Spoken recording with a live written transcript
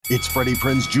It's Freddie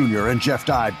Prinze Jr. and Jeff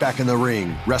Dye back in the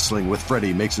ring. Wrestling with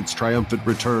Freddie makes its triumphant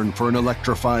return for an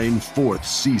electrifying 4th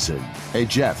season. Hey,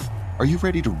 Jeff, are you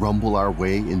ready to rumble our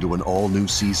way into an all-new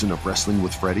season of Wrestling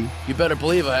with Freddie? You better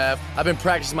believe I have. I've been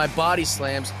practicing my body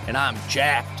slams, and I'm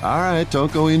jacked. All right,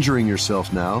 don't go injuring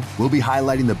yourself now. We'll be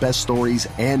highlighting the best stories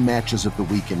and matches of the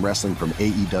week in wrestling from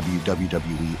AEW,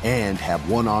 WWE, and have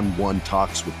one-on-one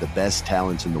talks with the best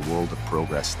talents in the world of pro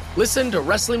wrestling. Listen to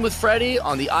Wrestling with Freddie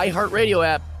on the iHeartRadio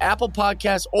app, Apple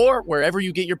Podcasts, or wherever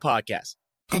you get your podcasts.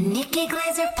 The Nikki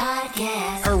Glaser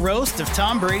Podcast. Her roast of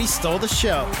Tom Brady stole the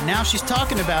show. Now she's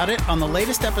talking about it on the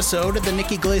latest episode of the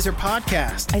Nikki Glaser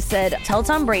Podcast. I said, tell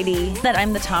Tom Brady that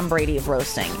I'm the Tom Brady of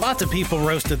roasting. Lots of people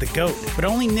roasted the GOAT, but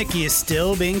only Nikki is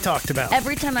still being talked about.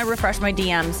 Every time I refresh my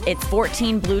DMs, it's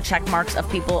 14 blue check marks of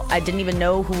people I didn't even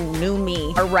know who knew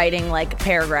me are writing like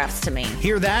paragraphs to me.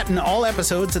 Hear that in all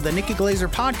episodes of the Nikki Glaser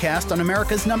Podcast on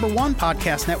America's #1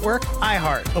 podcast network,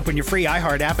 iHeart. Open your free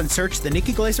iHeart app and search the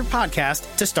Nikki Glaser Podcast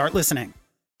to start listening.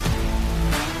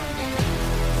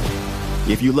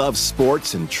 If you love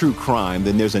sports and true crime,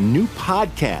 then there's a new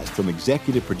podcast from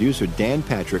executive producer Dan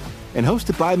Patrick and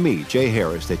hosted by me, Jay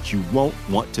Harris, that you won't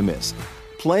want to miss.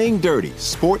 Playing Dirty: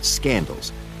 Sports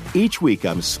Scandals. Each week,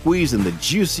 I'm squeezing the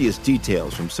juiciest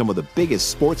details from some of the biggest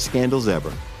sports scandals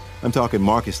ever. I'm talking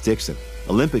Marcus Dixon,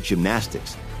 Olympic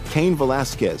gymnastics, Cain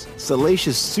Velasquez,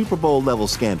 salacious Super Bowl-level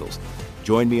scandals.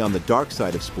 Join me on the dark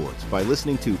side of sports by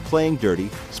listening to Playing Dirty: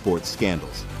 Sports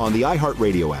Scandals on the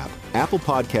iHeartRadio app, Apple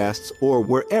Podcasts, or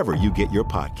wherever you get your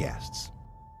podcasts.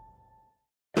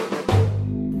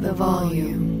 The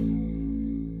Volume.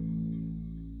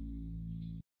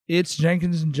 It's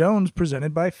Jenkins and Jonez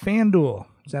presented by FanDuel.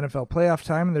 It's NFL playoff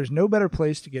time, and there's no better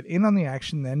place to get in on the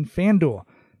action than FanDuel.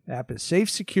 The app is safe,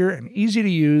 secure, and easy to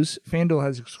use. FanDuel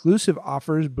has exclusive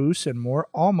offers, boosts, and more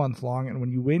all month long, and when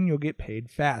you win, you'll get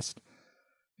paid fast.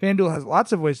 FanDuel has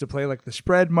lots of ways to play, like the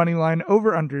spread, money line,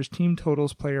 over-unders, team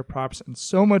totals, player props, and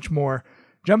so much more.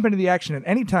 Jump into the action at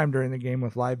any time during the game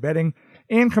with live betting,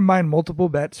 and combine multiple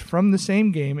bets from the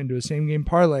same game into a same-game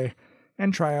parlay,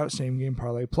 and try out Same Game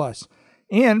Parlay Plus.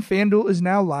 And FanDuel is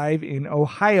now live in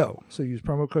Ohio, so use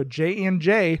promo code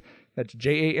JANJ, that's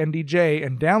JANDJ,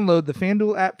 and download the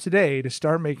FanDuel app today to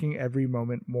start making every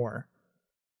moment more.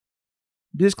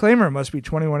 Disclaimer: must be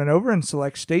 21 and over and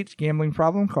select states. Gambling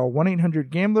problem? Call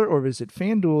 1-800-GAMBLER or visit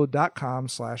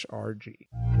FanDuel.com/RG.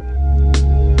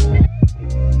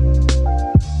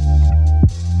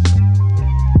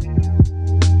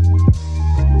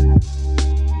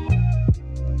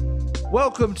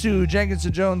 Welcome to Jenkins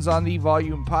and Jonez on the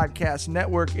Volume Podcast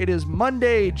Network. It is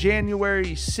Monday,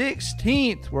 January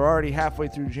 16th. We're already halfway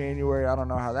through January. I don't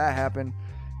know how that happened.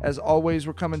 As always,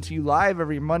 we're coming to you live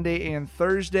every Monday and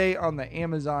Thursday on the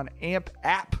Amazon AMP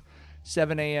app,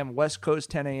 7 a.m. West Coast,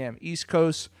 10 a.m. East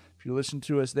Coast. If you listen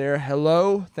to us there,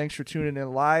 hello. Thanks for tuning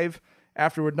in live.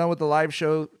 After we're done with the live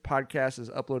show, podcast is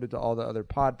uploaded to all the other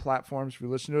pod platforms. If you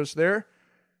listen to us there,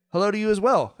 hello to you as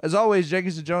well. As always,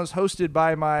 Jenkins and Jonez, hosted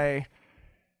by my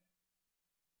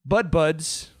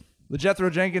buds,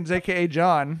 LeJethro Jenkins, a.k.a.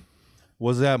 John.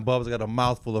 What's that, Bubs? I got a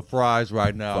mouthful of fries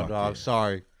right now, Fuck dog. yeah.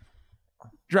 Sorry.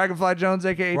 Dragonfly Jones,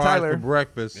 a.k.a. Fries Tyler. for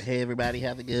breakfast. Hey, everybody,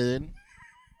 have it good.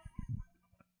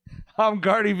 I'm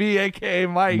Gardy V, a.k.a.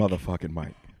 Mike. Motherfucking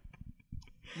Mike.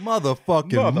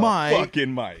 Motherfucking Mike. Motherfucking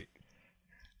Mike.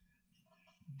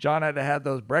 John had to have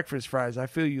those breakfast fries. I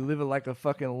feel you living like a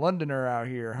fucking Londoner out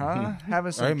here, huh?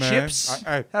 Having some Hey, man. chips.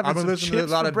 I've Having been some listening to a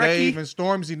chips lot for of brekkie. Dave and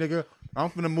Stormzy, nigga. I'm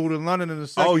finna move to London in a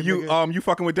second. Oh, you nigga. you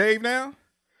fucking with Dave now?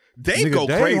 Dave Nigga, go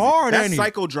Dave crazy. hard, That ain't he?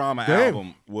 Psychodrama Dave.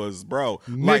 album was, bro.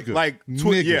 Nigga.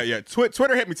 Nigga.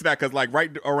 Twitter hit me to that because like right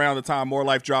around the time More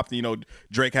Life dropped, you know,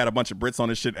 Drake had a bunch of Brits on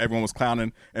his shit. Everyone was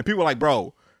clowning, and people were like,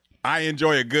 bro, I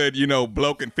enjoy a good, you know,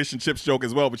 bloke and fish and chips joke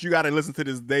as well, but you got to listen to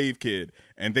this Dave kid.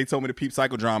 And they told me to peep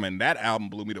Psychodrama, and that album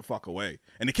blew me the fuck away.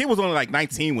 And the kid was only like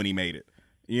 19 when he made it.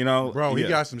 You know, Bro, he Yeah.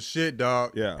 got some shit,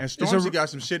 dog. Yeah. And Stormzy got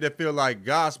some shit that feel like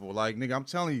gospel. Like, nigga, I'm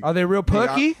telling you. Are they real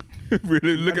perky?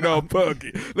 Really looking all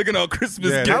punky, looking all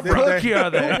Christmas Yeah, How gift. perky are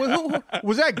they? Who-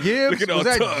 was that Gibbs? Looking all Was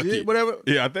that turkey. whatever?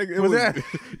 Yeah, I think it Was was that-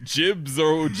 Jibs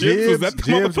or Jibs. Was that the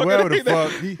Gibbs, motherfucker whatever the name?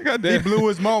 fuck. He Goddamn. blew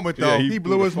his moment, though. Yeah, he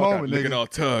blew his the fuck out, moment, looking nigga. all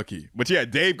turkey. But yeah,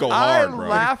 Dave go I hard, bro.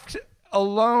 laughed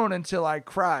alone until I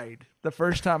cried the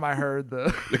first time I heard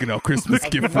the. Looking all Christmas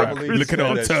gift not wrap. believe you Looking said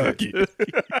all that turkey.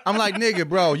 I'm like, nigga,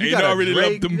 bro, you Ain't got already Drake,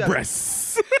 loved them you gotta-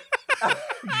 breasts.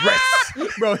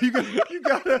 Bro, you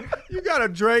got a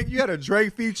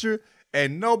Drake feature,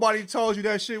 and nobody told you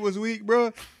that shit was weak,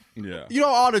 bro. Yeah. You know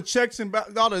all the checks and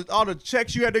all the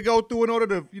checks you had to go through in order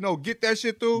to get that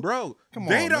shit through, bro. Come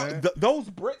they on, don't. man. Those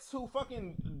Brits who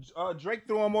fucking Drake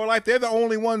threw on More Life, they're the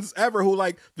only ones ever who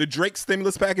like the Drake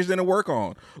stimulus package didn't work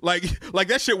on. Like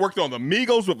that shit worked on the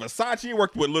Migos with Versace, it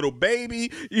worked with Lil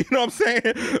Baby. You know what I'm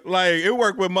saying? Like it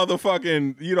worked with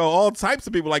motherfucking all types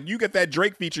of people. Like you get that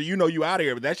Drake feature, you out of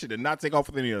here. But that shit did not take off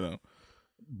with any of them.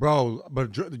 Bro,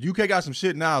 but the UK got some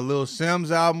shit now. Lil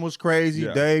Sim's album was crazy.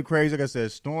 Yeah. Dave crazy. Like I said,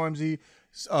 Stormzy.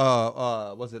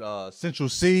 Was it Central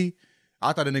C?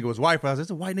 I thought the nigga was white, but I was like,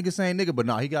 it's a white nigga saying nigga. But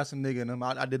no, he got some nigga in him.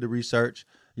 I did the research.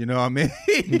 You know what I mean?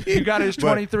 You got his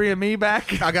 23andMe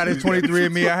back? I got his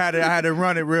 23andMe. I had to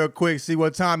run it real quick, see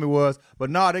what time it was.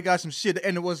 But no, they got some shit.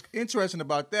 And what's interesting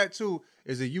about that, too,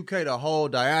 is the UK, the whole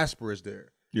diaspora is there.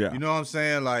 Yeah. You know what I'm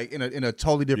saying? Like in a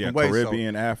totally different way.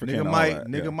 Caribbean, so African, nigga all might that.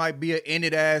 nigga Yeah. might be an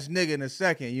in-it ass nigga in a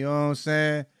second. You know what I'm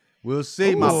saying? We'll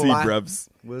see, We'll see, boy. bruvs.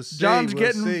 We'll see. John's we'll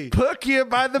getting see. pookier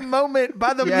by the moment,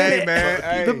 by the Yeah, minute. hey, man.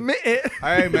 Hey. The minute.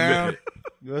 Hey, man.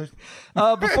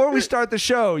 Before we start the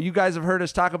show, you guys have heard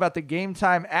us talk about the Game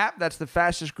Time app. That's the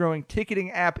fastest growing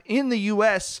ticketing app in the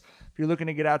U.S. If you're looking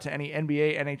to get out to any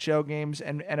NBA, NHL games,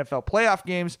 and NFL playoff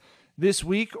games this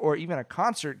week, or even a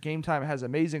concert, Game Time has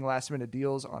amazing last-minute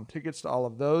deals on tickets to all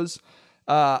of those.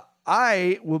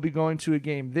 I will be going to a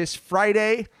game this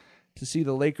Friday to see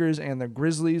the Lakers and the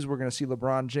Grizzlies. We're going to see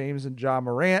LeBron James and Ja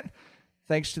Morant,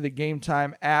 thanks to the Game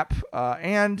Time app.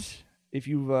 And if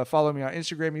you've followed me on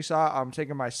Instagram, you saw I'm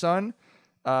taking my son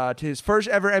to his first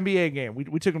ever NBA game.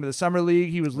 We took him to the Summer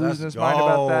League. He was losing his mind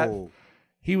about that.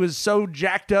 He was so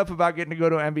jacked up about getting to go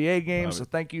to an NBA game. So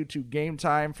thank you to Game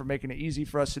Time for making it easy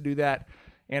for us to do that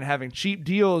and having cheap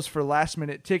deals for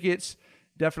last-minute tickets.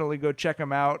 Definitely go check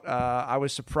them out. I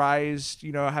was surprised,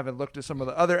 having looked at some of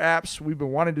the other apps. We've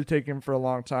been wanting to take him for a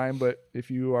long time, but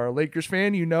if you are a Lakers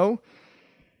fan,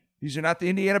 these are not the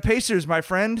Indiana Pacers, my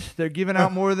friend. They're giving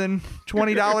out more than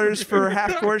 $20 for a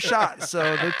half-court shot.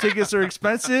 So the tickets are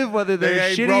expensive, whether they're they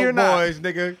ain't shitty broke or not. boys,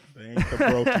 nigga. They ain't the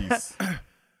brokies.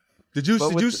 Did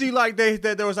you see like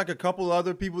that there was like a couple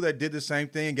other people that did the same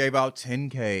thing and gave out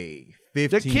 10K, 15K?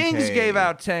 The Kings gave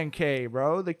out 10K,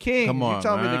 bro. The Kings. Come on, you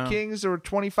telling me man. the Kings are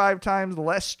 25 times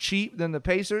less cheap than the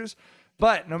Pacers?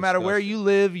 But no matter where you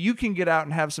live, you can get out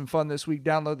and have some fun this week.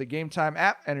 Download the Game Time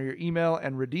app, enter your email,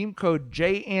 and redeem code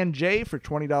J&J for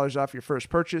 $20 off your first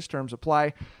purchase. Terms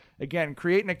apply. Again,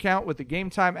 create an account with the Game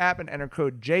Time app and enter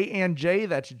code J&J.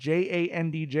 That's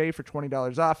JANDJ for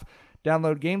 $20 off.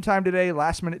 Download Game Time today.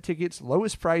 Last minute tickets,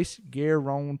 lowest price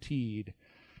guaranteed.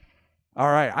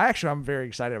 All right. I'm very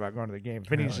excited about going to the game.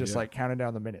 Vinny's just like counting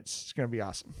down the minutes. It's going to be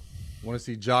awesome. Want to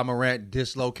see Ja Morant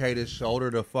dislocate his shoulder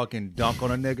to fucking dunk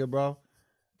on a nigga, bro?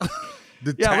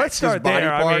 Let's start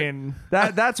there. I mean,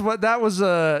 that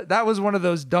was one of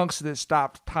those dunks that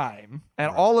stopped time,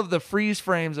 and all of the freeze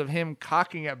frames of him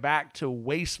cocking it back to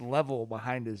waist level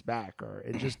behind his back,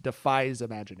 it just defies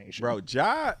imagination. Bro,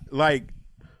 Ja, like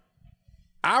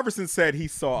Iverson said, he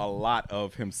saw a lot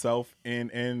of himself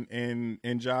in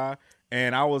Ja,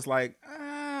 and I was like,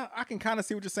 I can kind of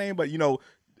see what you're saying, but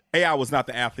AI was not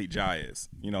the athlete Ja is.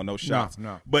 No shots.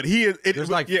 No. But he is.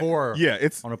 There's like four. Yeah,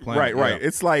 it's on a planet. Right. Yeah.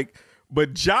 It's like,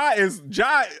 but Ja.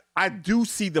 I do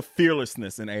see the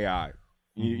fearlessness in AI.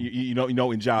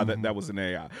 In Ja that was an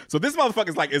AI. So this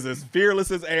motherfucker is as fearless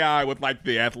as AI with like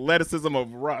the athleticism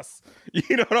of Russ.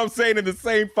 You know what I'm saying? And the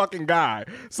same fucking guy.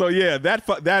 So yeah,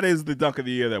 that is the dunk of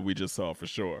the year that we just saw for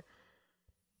sure.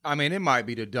 I mean, it might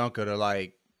be the dunk of the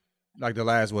like the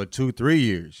last 2-3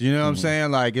 years. You know what I'm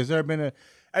saying? Like, has there been a?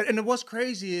 And what's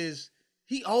crazy is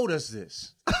he owed us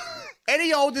this. And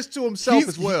he owed this to himself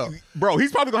as well. Bro,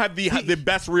 he's probably going to have the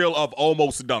best reel of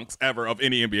almost dunks ever of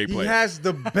any NBA player. He has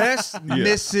the best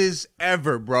misses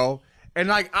ever, bro. And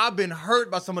like, I've been hurt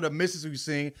by some of the misses we've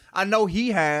seen. I know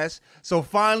he has. So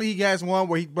finally he has one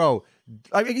where he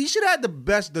should have had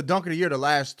the dunk of the year the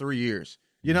last 3 years.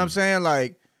 You know what I'm saying?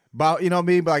 Like, you know what I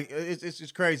mean? But like,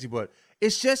 it's crazy, but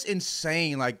it's just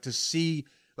insane, like, to see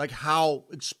like how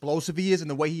explosive he is and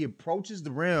the way he approaches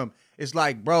the rim. It's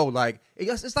like, bro, like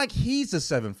it's like he's a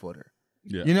 7-footer.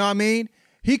 Yeah. You know what I mean?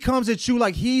 He comes at you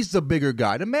like he's the bigger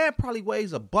guy. The man probably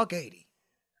weighs $180.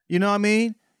 You know what I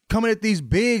mean? Coming at these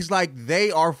bigs like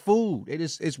they are food.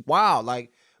 It's wild.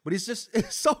 Like, but it's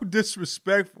so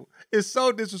disrespectful. It's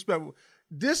so disrespectful.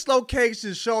 Dislocates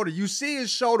his shoulder. You see his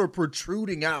shoulder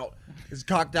protruding out. It's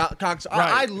cocked out.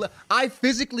 Right. I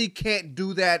physically can't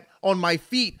do that on my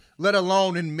feet, let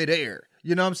alone in midair.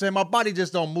 You know what I'm saying? My body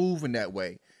just don't move in that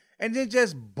way. And then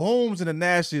just booms in the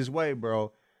nastiest way,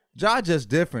 bro. Ja just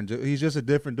different. He's just a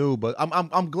different dude. But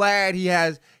I'm glad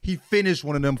he finished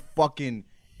one of them fucking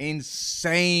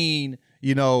insane,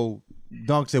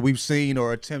 dunks that we've seen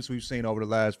or attempts we've seen over the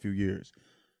last few years.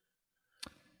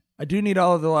 I do need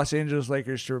all of the Los Angeles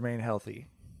Lakers to remain healthy.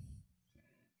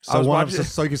 So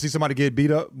so you can see somebody get beat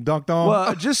up, dunked on?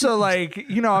 Well, just so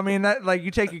that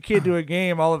you take your kid to a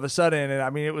game all of a sudden,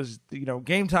 and it was,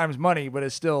 game time's money, but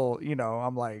it's still,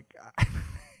 I'm like,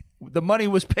 the money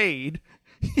was paid.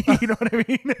 You know what I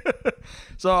mean?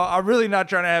 So I'm really not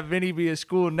trying to have Vinny be at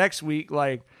school next week.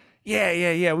 Like,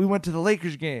 yeah. We went to the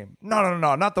Lakers game. No,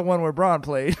 not the one where Bron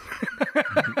played.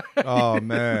 Oh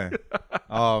man.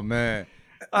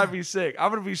 I'd be sick.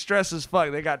 I'm gonna be stressed as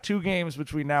fuck. They got 2 games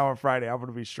between now and Friday. I'm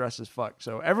gonna be stressed as fuck.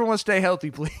 So everyone stay healthy,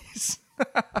 please.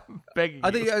 I'm begging you.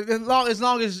 I think as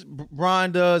long as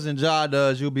Brian does and Ja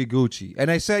does, you'll be Gucci. And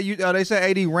they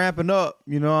say AD ramping up.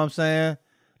 You know what I'm saying?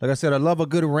 Like I said, I love a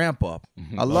good ramp up.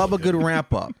 I love a good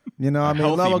ramp up. You know what I mean? I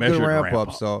love a good ramp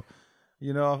up. So,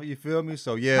 you feel me?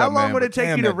 So, yeah, How long man, would it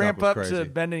take you to ramp up crazy.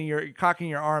 to cocking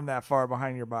your arm that far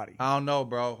behind your body? I don't know,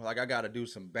 bro. Like, I got to do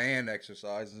some band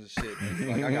exercises and shit.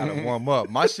 Man. Like, I got to warm up.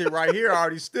 My shit right here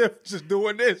already stiff just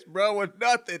doing this, bro, with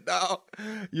nothing, dog.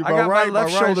 My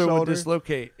left shoulder would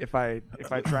dislocate if I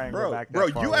try and go back that far.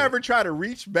 Bro, you ever try to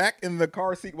reach back in the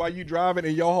car seat while you driving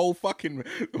and your whole fucking,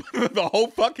 the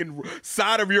whole fucking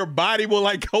side of your body will,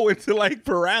 go into,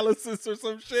 paralysis or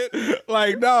some shit?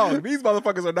 Like, no, these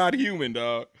motherfuckers are not human,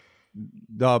 dog.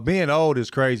 Being old is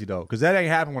crazy though, because that ain't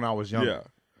happened when I was younger. Yeah.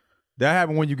 That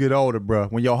happened when you get older, bro.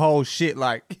 When your whole shit,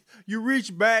 you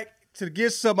reach back to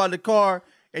get something out of the car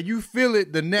and you feel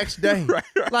it the next day. Right.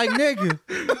 Like, nigga,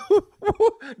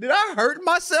 did I hurt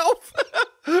myself?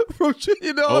 From, Old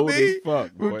what I mean? as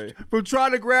fuck, boy. From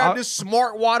trying to grab this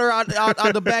smart water out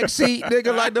the back seat,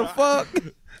 nigga, like the fuck.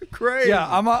 Crazy. Yeah,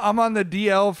 I'm on the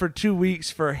DL for 2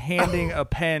 weeks for handing a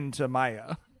pen to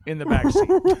Maya in the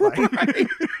backseat.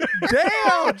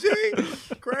 Damn, G.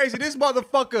 Crazy. This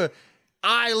motherfucker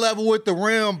eye level with the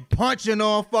rim punching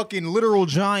on fucking literal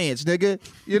giants, nigga.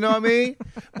 You know what I mean?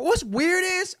 But what's weird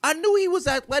is I knew he was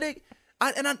athletic.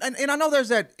 And I know there's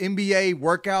that NBA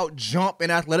workout jump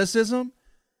in athleticism,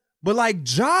 but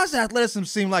Ja's athleticism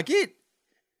seemed like it.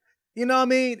 You know what I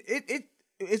mean?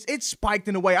 It spiked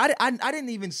in a way. I didn't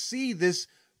even see this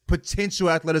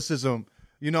potential athleticism.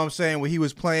 You know what I'm saying? When he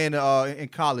was playing in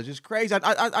college, it's crazy.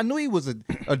 I knew he was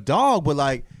a dog,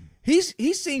 but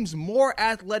he seems more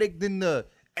athletic than the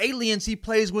aliens he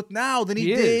plays with now than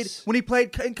he did when he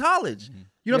played in college.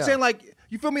 You know what I'm saying?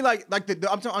 You feel me?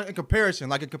 I'm talking in comparison.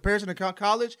 Like in comparison to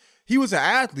college, he was an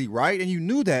athlete, right? And you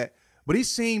knew that. But he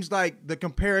seems like the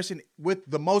comparison with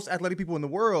the most athletic people in the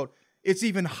world, it's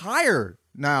even higher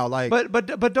now.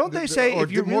 But don't they say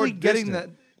if you're really getting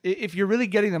if you're really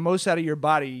getting the most out of your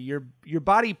body, your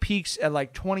body peaks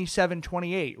at 27,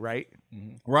 28, right?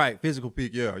 Mm-hmm. Right, physical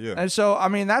peak, yeah. And so,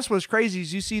 that's what's crazy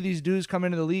is you see these dudes come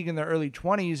into the league in their early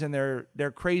 20s and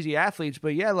they're crazy athletes.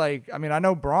 But yeah, I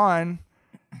know Bron,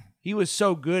 he was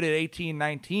so good at 18,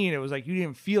 19. It was you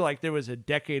didn't feel like there was a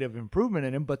decade of improvement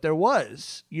in him, but there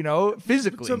was,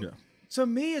 physically. To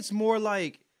me, it's more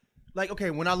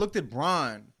okay, when I looked at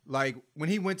Bron, when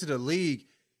he went to the league,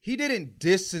 he didn't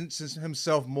distance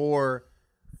himself more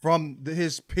from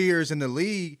his peers in the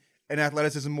league and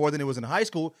athleticism more than it was in high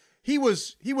school. I would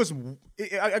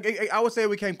say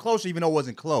we came closer even though it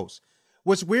wasn't close.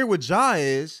 What's weird with Ja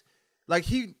is,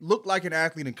 he looked like an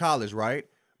athlete in college, right?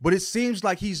 But it seems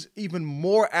like he's even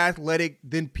more athletic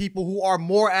than people who are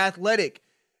more athletic.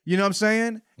 You know what I'm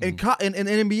saying? Mm-hmm.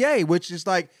 In NBA, which is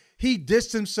he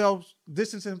distanced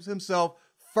himself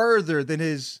further than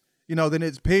his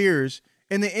peers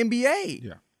in the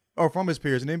NBA, or from his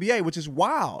peers in the NBA, which is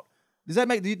wild. Does that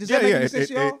make any sense,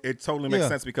 y'all? It totally makes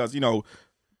sense because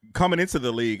coming into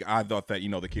the league, I thought that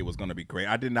the kid was going to be great.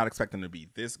 I did not expect him to be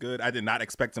this good. I did not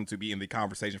expect him to be in the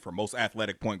conversation for most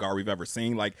athletic point guard we've ever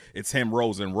seen. It's him,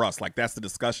 Rose, and Russ. That's the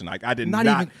discussion. I did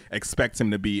not expect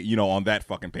him to be on that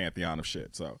fucking pantheon of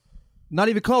shit. So not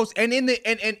even close. And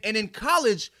in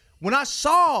college, when I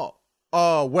saw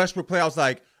Westbrook play, I was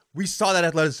like, we saw that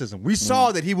athleticism. We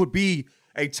saw that he would be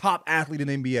a top athlete in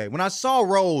the NBA. When I saw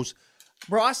Rose,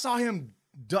 bro, I saw him.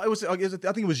 I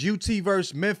think it was UT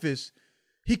versus Memphis.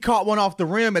 He caught one off the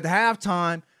rim at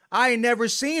halftime. I ain't never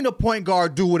seen a point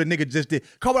guard do what a nigga just did.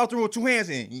 Caught one off the rim with 2 hands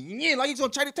and he's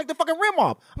gonna try to take the fucking rim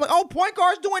off. I'm like, point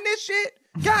guards doing this shit?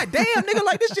 God damn,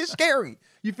 nigga, this shit's scary.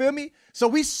 You feel me? So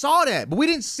we saw that, but we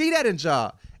didn't see that in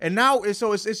Ja. And now, it's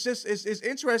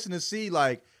interesting to see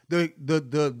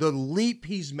the leap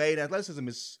he's made. Athleticism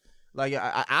is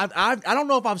I don't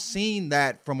know if I've seen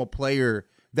that from a player,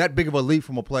 that big of a leap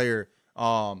from a player,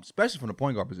 especially from the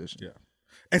point guard position. Yeah,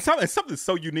 and something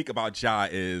so unique about Ja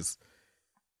is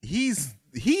he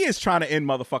is trying to end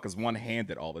motherfuckers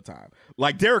one-handed all the time.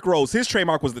 Like Derrick Rose, his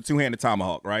trademark was the two-handed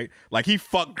tomahawk, right? Like he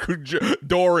fucked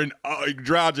Doran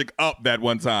Dragic up that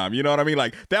one time. You know what I mean?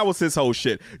 Like that was his whole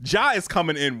shit. Ja is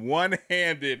coming in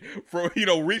one-handed from,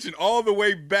 reaching all the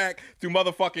way back to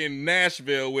motherfucking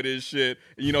Nashville with his shit,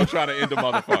 trying to end a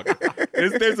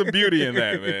motherfucker. There's a beauty in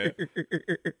that, man.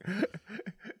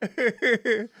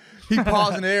 He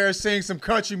paused in the air, sing some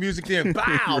country music, then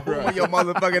bow, boom on your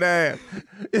motherfucking ass.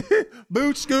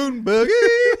 Boot scooting boogie.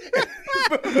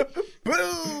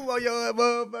 Boom on your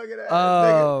motherfucking ass.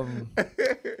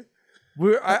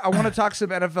 I want to talk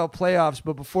some NFL playoffs,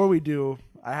 but before we do,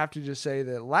 I have to just say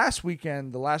that the last week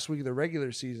of the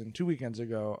regular season, 2 weekends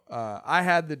ago, I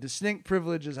had the distinct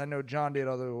privilege, as I know John did,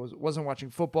 although wasn't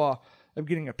watching football, of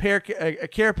getting a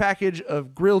care package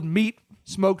of grilled meat,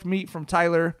 smoked meat from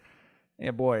Tyler.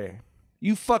 And boy,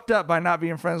 you fucked up by not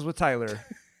being friends with Tyler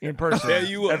in person. Yeah,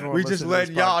 you were. We just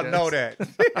letting y'all know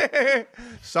that.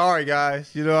 Sorry, guys.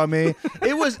 You know what I mean?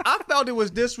 I felt it was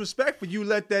disrespectful. You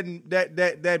let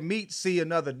that meat see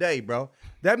another day, bro.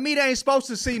 That meat ain't supposed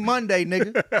to see Monday,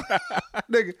 nigga.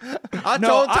 Nigga. I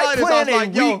told Tyler, I was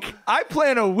like, yo. I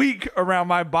plan a week around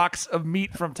my box of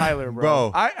meat from Tyler,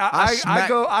 bro.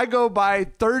 I go buy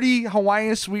 30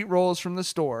 Hawaiian sweet rolls from the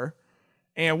store.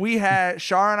 And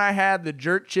Shar and I had the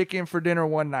jerk chicken for dinner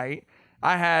one night.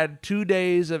 I had 2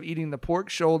 days of eating the pork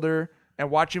shoulder and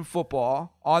watching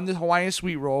football on the Hawaiian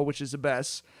sweet roll, which is the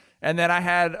best. And then I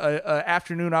had a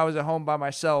afternoon I was at home by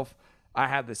myself. I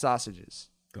had the sausages.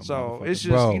 So it's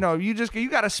just, you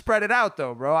got to spread it out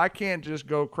though, bro. I can't just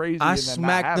go crazy. I and then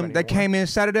smacked not have them. anymore. They came in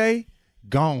Saturday,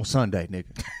 gone Sunday,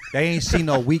 nigga. They ain't see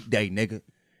no weekday, nigga.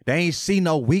 They ain't see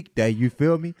no weekday. You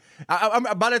feel me?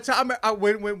 By the time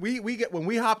when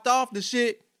we hopped off the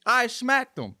shit, I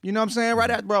smacked them. You know what I'm saying? Right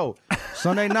at bro.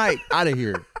 Sunday night, out of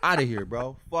here,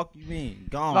 bro. Fuck you mean?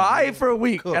 Gone. No, I ate for a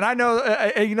week, and I know,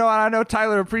 I know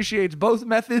Tyler appreciates both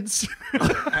methods.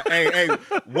 hey,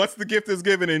 what's the gift is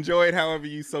given? Enjoy it however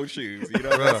you so choose.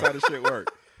 That's how the shit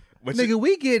works. Nigga,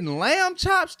 we getting lamb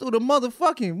chops through the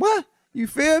motherfucking what? You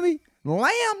feel me?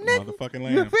 Lamb, nigga. Motherfucking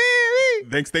lamb. You feel me?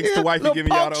 Thanks to wifey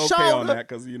giving y'all the okay on that,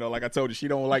 because like I told you, she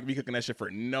don't like me cooking that shit for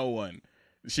no one.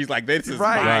 She's like, this is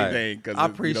my thing. I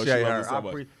appreciate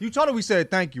her. You told her we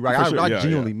said thank you, right? I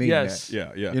genuinely mean that.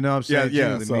 Yeah. You know what I'm saying?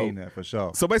 Genuinely mean that for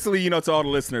sure. So basically, to all the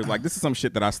listeners, like this is some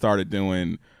shit that I started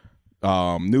doing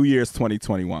New Year's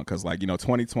 2021, because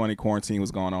 2020 quarantine was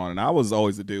going on, and I was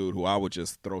always the dude who I would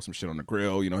just throw some shit on the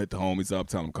grill, hit the homies up,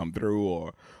 tell them come through,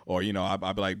 or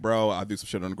I'd be like, bro, I'll do some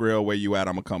shit on the grill, where you at,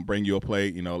 I'm gonna come bring you a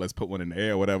plate, let's put one in the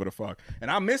air, whatever the fuck.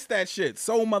 And I missed that shit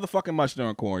so motherfucking much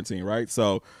during quarantine, right?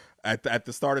 So at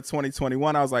the start of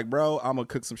 2021, I was like, bro, I'm gonna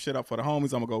cook some shit up for the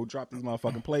homies, I'm gonna go drop these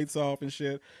motherfucking plates off and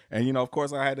shit. And of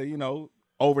course I had to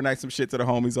overnight some shit to the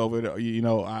homies over there,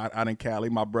 out in Cali,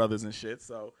 my brothers and shit.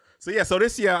 So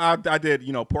this year I did,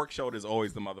 pork shoulder is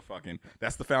always the motherfucking,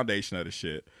 that's the foundation of the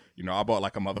shit. I bought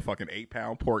like a motherfucking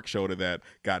 8-pound pork shoulder that,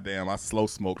 goddamn, I slow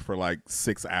smoked for like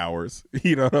 6 hours.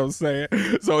 You know what I'm saying?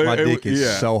 So my dick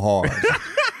is so hard.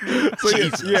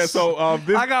 So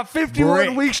I got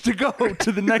 51 weeks to go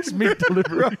to the next meat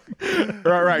delivery.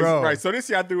 right. So this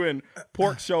year I'm doing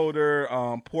pork shoulder,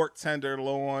 pork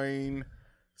tenderloin,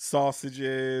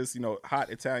 sausages,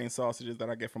 hot Italian sausages that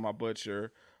I get from my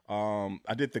butcher.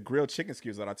 I did the grilled chicken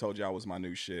skewers that I told y'all was my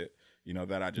new shit.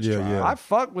 That I just tried. Yeah. I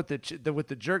fuck with the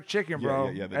jerk chicken, bro.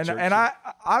 Yeah,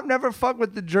 I've never fucked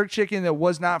with the jerk chicken that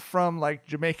was not from like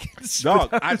Jamaicans. Dog,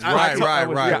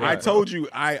 I told you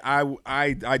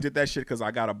I did that shit because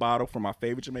I got a bottle from my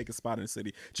favorite Jamaican spot in the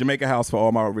city, Jamaica House, for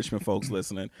all my Richmond folks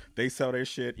listening. They sell their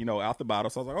shit, out the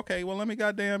bottle. So I was like, okay, well let me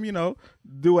goddamn,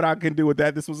 do what I can do with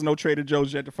that. This was no Trader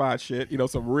Joe's gentrified shit,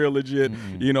 some real legit,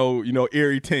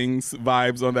 Erie Tings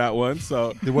vibes on that one.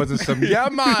 So there wasn't some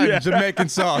Jamaican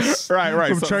sauce. Right.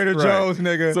 From Trader Joe's,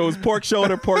 nigga. So it was pork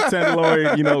shoulder, pork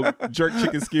tenderloin, jerk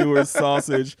chicken skewers,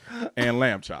 sausage, and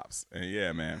lamb chops. And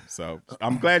yeah, man. So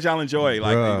I'm glad y'all enjoy.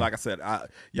 Like I said,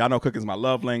 y'all know cooking's my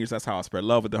love language. That's how I spread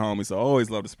love with the homies. So I always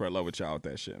love to spread love with y'all with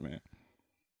that shit, man.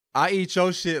 I eat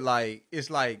your shit like it's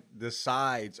like the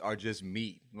sides are just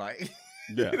meat. Like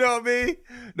Yeah. You know what I mean?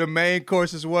 The main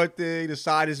course is one thing, the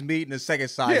side is meat, and the second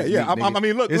side is meat. I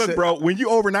mean, look, bro, when you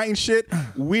overnighting shit,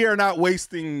 we are not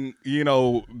wasting,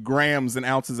 grams and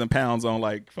ounces and pounds on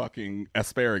like fucking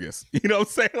asparagus. You know what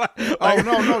I'm saying? Like,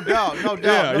 no doubt.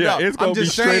 It's gonna be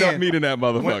straight up meat in that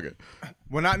motherfucker.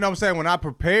 When I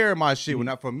prepare my shit,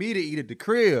 for me to eat at the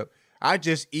crib, I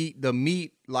just eat the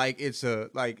meat like it's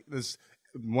this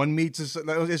one meat. It's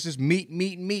just meat,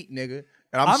 nigga.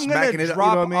 and I'm smacking gonna it.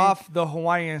 drop You know what I mean? off the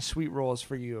Hawaiian sweet rolls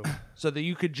for you, so that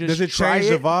you could just. Does it try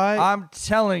change the vibe? I'm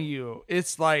telling you,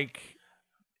 it's like.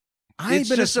 I ain't It's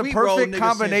been just a sweet roll perfect nigga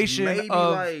combination since maybe,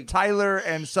 of like, Tyler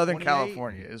and Southern 28?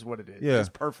 California is what it is. Yeah, It's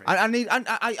perfect. I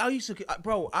used to,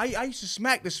 bro. I used to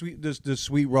smack the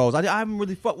sweet rolls. I haven't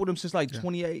really fucked with them since like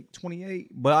 28.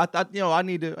 But I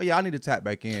need to tap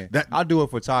back in. I'll do it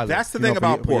for Tyler. That's the thing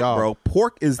about pork, bro.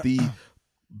 Pork is the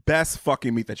best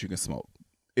fucking meat that you can smoke.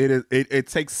 It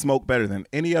takes smoke better than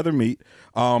any other meat.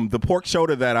 The pork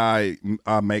shoulder that I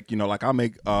make, I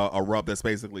make a rub that's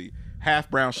basically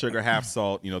half brown sugar, half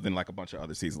salt, then like a bunch of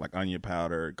other seasons like onion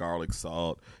powder, garlic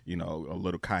salt, a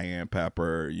little cayenne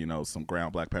pepper, some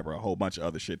ground black pepper, a whole bunch of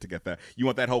other shit to get that. You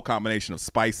want that whole combination of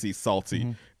spicy,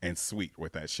 salty, and sweet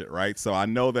with that shit, right? So I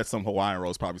know that some Hawaiian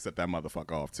rolls probably set that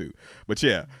motherfucker off too. But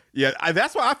yeah,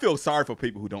 that's why I feel sorry for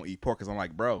people who don't eat pork, because I'm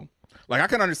like, bro, like I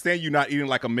can understand you not eating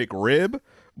like a McRib,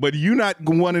 but you not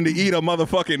wanting to eat a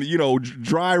motherfucking,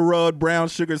 dry rub, brown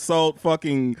sugar, salt,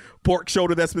 fucking pork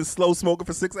shoulder that's been slow smoking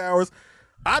for 6 hours.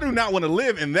 I do not want to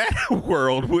live in that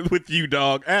world with you,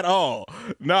 dog, at all.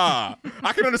 Nah.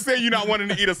 I can understand you not wanting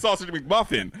to eat a sausage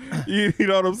McMuffin. You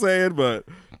know what I'm saying? But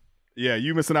yeah,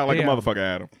 you missing out like a motherfucker,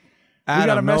 Adam. We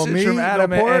got a message from Adam,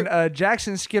 no and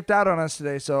Jackson skipped out on us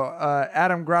today. So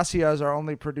Adam Gracia is our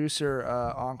only producer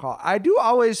on call. I do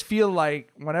always feel like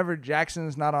whenever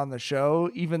Jackson's not on the show,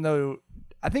 even though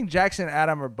I think Jackson and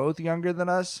Adam are both younger than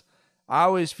us, I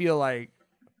always feel like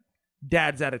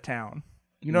Dad's out of town.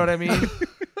 You know what I mean?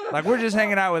 Like we're just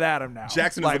hanging out with Adam now.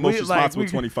 Jackson is the most responsible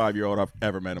 25-year-old I've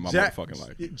ever met in my motherfucking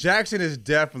life. Jackson is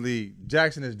definitely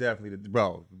the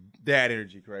bro. Dad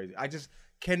energy crazy. I just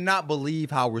cannot believe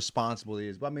how responsible he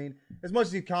is. But I mean, as much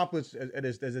as he accomplished at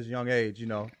his young age, it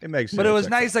makes sense. But it was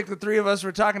nice, like the three of us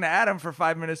were talking to Adam for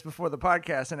 5 minutes before the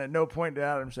podcast, and at no point did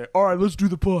Adam say, "All right, let's do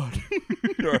the pod."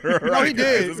 No, he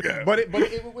did, but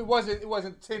it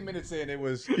wasn't 10 minutes in. It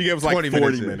was he gave us like 40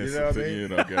 minutes. You know what I mean?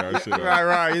 Get our shit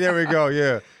right. There we go.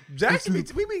 Yeah, Jackson.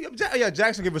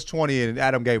 Jackson gave us 20 and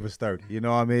Adam gave us 30. You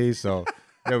know what I mean? So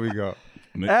there we go.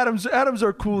 Adam's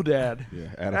our cool dad. Yeah,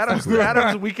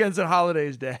 Adam's weekends and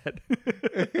holidays dad.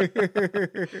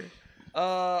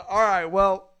 All right,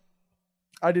 well,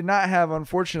 I did not have,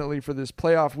 unfortunately, for this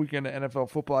playoff weekend of NFL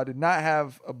football, I did not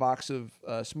have a box of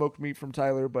smoked meat from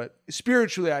Tyler, but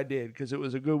spiritually I did because it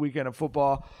was a good weekend of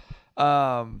football.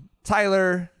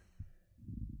 Tyler,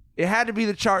 it had to be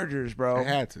the Chargers, bro. It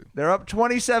had to. They're up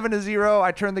 27-0.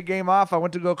 I turned the game off. I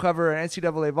went to go cover an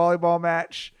NCAA volleyball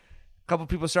match. A couple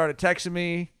people started texting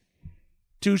me,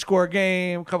 2-score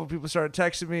game. A couple people started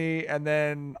texting me, and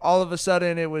then all of a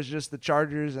sudden it was just the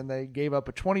Chargers, and they gave up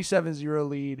a 27-0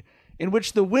 lead in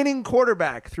which the winning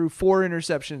quarterback threw 4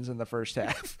 interceptions in the first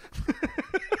half.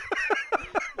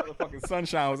 Motherfucking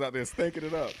Sunshine was out there stinking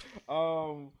it up.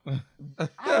 I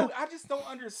just don't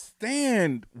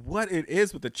understand what it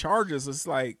is with the Chargers. It's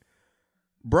like,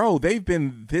 bro, they've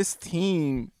been this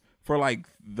team for like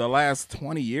the last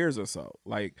 20 years or so.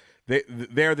 Like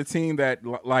they're the team that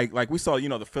like we saw,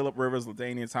 the Phillip Rivers,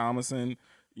 LaDainian Tomlinson,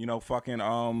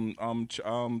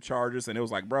 Chargers, and it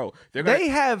was like, bro, they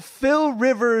have Phil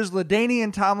Rivers,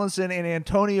 LaDainian Tomlinson, and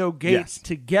Antonio Gates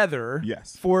together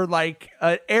for like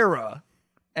an era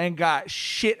and got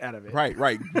shit out of it. Right.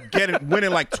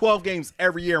 Winning like 12 games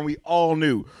every year, and we all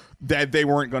knew that they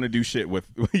weren't going to do shit with,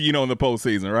 in the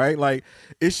postseason, right? Like,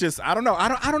 it's just, I don't know.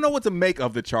 I don't know what to make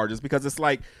of the Chargers, because it's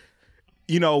like,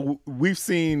 we've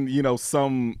seen,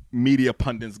 some media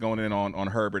pundits going in on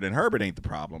Herbert, and Herbert ain't the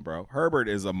problem, bro. Herbert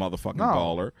is a motherfucking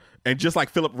baller. And just like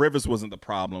Phillip Rivers wasn't the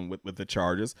problem with the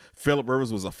Chargers, Phillip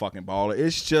Rivers was a fucking baller.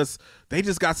 It's just, they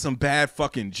just got some bad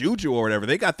fucking juju or whatever.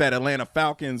 They got that Atlanta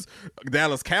Falcons,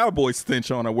 Dallas Cowboys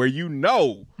stench on it where you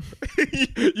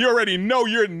already know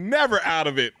you're never out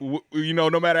of it, no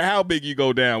matter how big you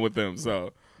go down with them.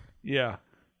 So, yeah.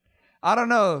 I don't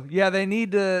know. Yeah, they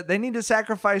need to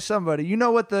sacrifice somebody. You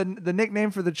know what the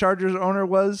nickname for the Chargers owner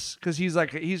was? Because he's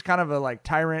kind of a like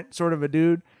tyrant sort of a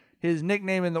dude. His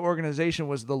nickname in the organization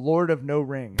was the Lord of No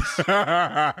Rings.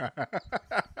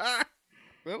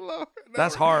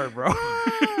 That's hard, bro.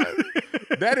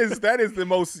 That is the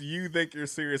most you think you're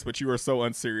serious, but you are so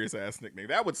unserious ass nickname.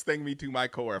 That would sting me to my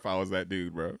core if I was that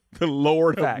dude, bro. The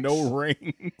Lord of No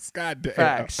Rings. God damn.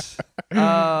 Facts.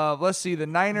 Let's see. The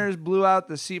Niners blew out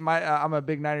the I'm a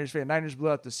big Niners fan. Niners blew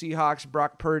out the Seahawks.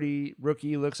 Brock Purdy,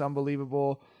 rookie, looks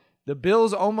unbelievable. The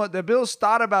Bills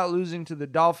thought about losing to the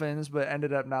Dolphins, but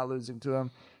ended up not losing to them.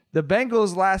 The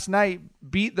Bengals last night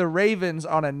beat the Ravens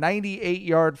on a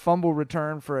 98-yard fumble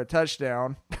return for a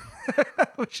touchdown,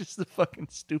 which is the fucking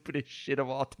stupidest shit of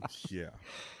all time. Yeah.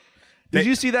 Did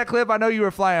you see that clip? I know you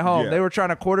were flying home. Yeah. They were trying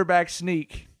to quarterback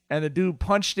sneak, and the dude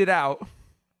punched it out.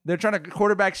 They're trying to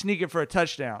quarterback sneak it for a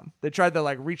touchdown. They tried to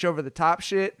like reach over the top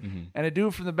shit, and a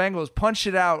dude from the Bengals punched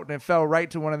it out, and it fell right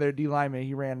to one of their D linemen.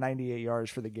 He ran 98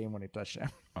 yards for the game-winning touchdown.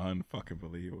 Unfucking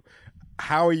believable.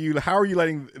 How are you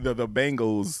letting the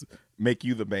Bengals make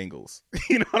you the Bengals?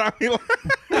 You know what I mean?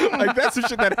 Like that's some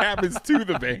shit that happens to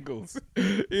the Bengals.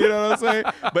 You know what I'm saying?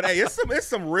 But hey, it's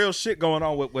some real shit going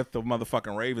on with the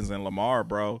motherfucking Ravens and Lamar,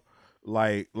 bro.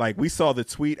 Like we saw the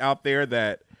tweet out there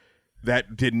that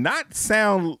did not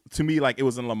sound to me like it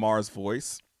was in Lamar's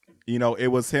voice. You know, it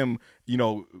was him, you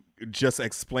know, just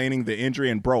explaining the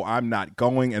injury and, bro, I'm not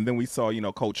going. And then we saw, you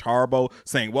know, Coach Harbaugh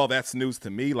saying, well, that's news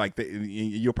to me. Like,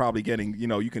 you're probably getting, you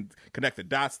know, you can connect the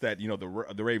dots that, you know,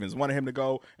 the Ravens wanted him to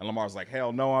go. And Lamar's like,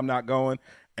 hell no, I'm not going.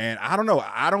 And I don't know.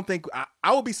 I don't think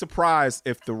I would be surprised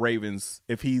if the Ravens,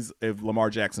 if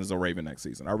Lamar Jackson is a Raven next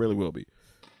season. I really will be.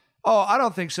 Oh, I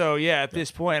don't think so. Yeah, at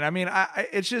this point. I mean,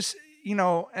 it's just, you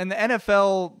know, and the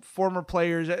NFL former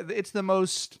players, it's the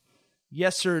most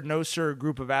yes sir, no sir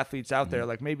group of athletes out there,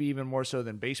 like maybe even more so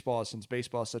than baseball, since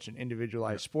baseball is such an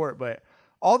individualized sport. But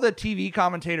all the TV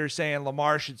commentators saying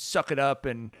Lamar should suck it up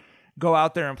and go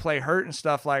out there and play hurt and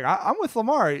stuff, like I'm with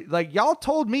Lamar. Like, y'all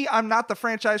told me I'm not the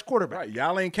franchise quarterback. Right,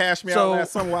 y'all ain't cashed me out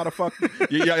last summer. Why the fuck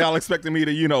y'all expecting me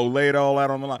to, you know, lay it all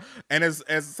out on the line? And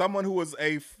as someone who was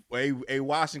a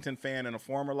Washington fan in a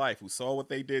former life, who saw what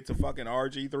they did to fucking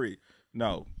RG3,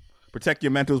 no, protect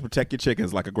your mentals, protect your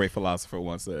chickens, like a great philosopher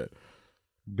once said.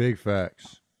 Big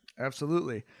facts.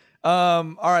 Absolutely.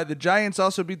 All right, the Giants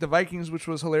also beat the Vikings, which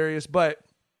was hilarious, but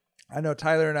I know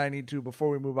Tyler and I need to, before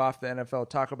we move off the NFL,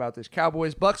 talk about this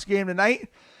Cowboys-Bucks game tonight.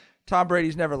 Tom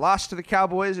Brady's never lost to the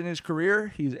Cowboys in his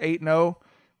career. He's 8-0,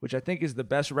 which I think is the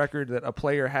best record that a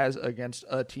player has against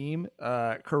a team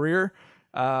career.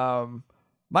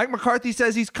 Mike McCarthy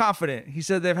says he's confident. He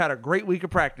said they've had a great week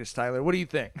of practice, Tyler. What do you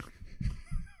think?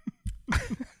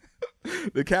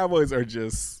 The Cowboys are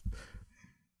just...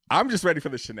 I'm just ready for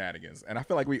the shenanigans, and I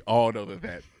feel like we all know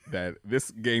that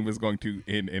this game is going to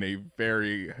end in a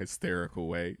very hysterical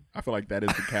way. I feel like that is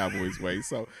the Cowboys' way.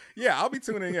 So yeah, I'll be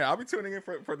tuning in. I'll be tuning in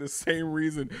for the same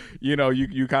reason. You know,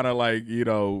 you kind of like, you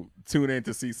know, tune in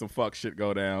to see some fuck shit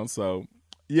go down. So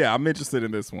yeah, I'm interested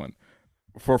in this one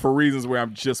for reasons where I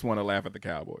just want to laugh at the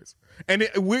Cowboys. And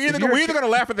we're either going to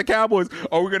laugh at the Cowboys,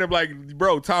 or we're going to be like,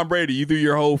 bro, Tom Brady, you threw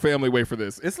your whole family away for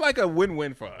this. It's like a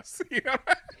win-win for us. You know?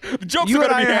 The jokes are going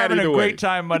to be had either way. You and I are having a great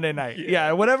time Monday night.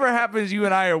 Yeah, whatever happens, you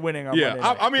and I are winning on Monday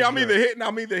night.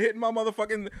 I'm either hitting my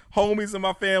motherfucking homies and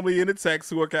my family in the text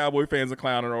who are Cowboy fans and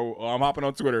clowning, or I'm hopping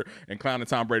on Twitter and clowning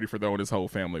Tom Brady for throwing his whole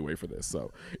family away for this.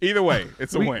 So either way,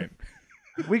 it's a win.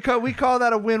 We call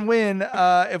that a win-win.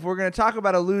 If we're going to talk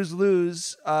about a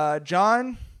lose-lose,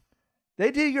 John, they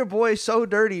did your boy so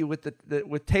dirty with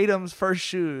with Tatum's first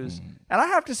shoes. And I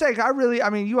have to say,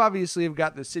 you obviously have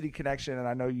got the city connection, and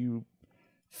I know you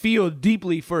feel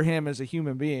deeply for him as a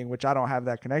human being, which I don't have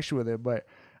that connection with him, but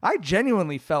I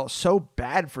genuinely felt so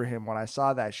bad for him when I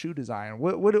saw that shoe design.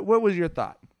 What was your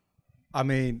thought? I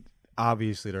mean,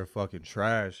 obviously they're fucking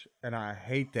trash, and I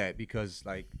hate that because,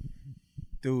 like,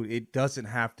 dude, it doesn't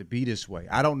have to be this way.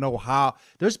 I don't know how.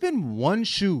 There's been one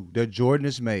shoe that Jordan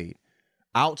has made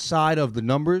outside of the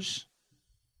numbers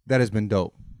that has been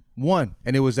dope. One,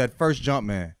 and it was that first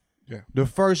Jumpman. Yeah, the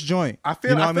first joint. I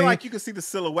feel like you can see the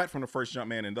silhouette from the first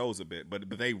Jumpman in those a bit, but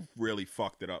they really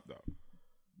fucked it up though.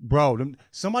 Bro,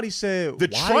 somebody said the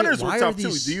Trunners were tough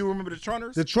too. Do you remember the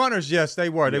Trunners? The Trunners, yes, they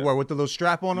were. They were with the little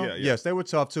strap on them. Yeah. Yes, they were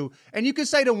tough too. And you can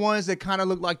say the ones that kind of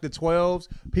look like the 12s.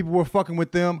 People were fucking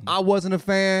with them. I wasn't a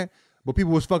fan, but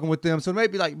people was fucking with them. So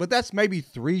maybe but that's maybe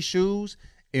 3 shoes.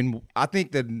 And I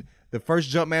think that the first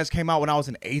Jumpmans came out when I was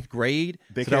in 8th grade.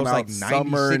 They came out like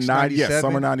summer 96, yeah,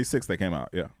 summer 96. They came out.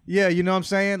 Yeah, yeah. You know what I'm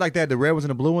saying? Like that, the red ones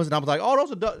and the blue ones. And I was like, oh,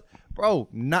 those are bro.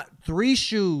 Not 3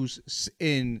 shoes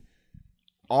in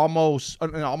almost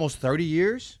 30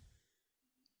 years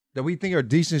that we think are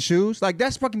decent shoes. Like,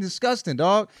 that's fucking disgusting,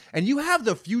 dog. And you have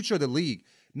the future of the league,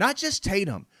 not just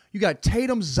Tatum. You got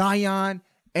Tatum, Zion,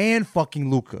 and fucking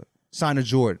Luka signed to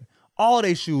Jordan. All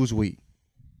they shoes weak.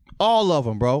 All of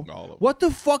them, bro. All of them. What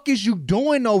the fuck is you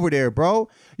doing over there, bro?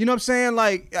 You know what I'm saying?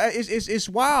 Like, it's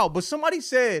wild. But somebody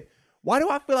said, why do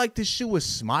I feel like this shoe is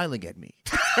smiling at me?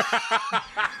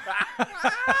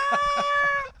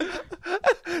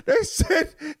 They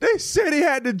said he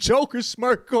had the Joker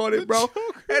smirk on it, bro.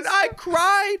 And I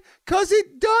cried because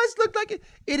it does look like it.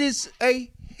 It is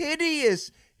a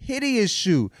hideous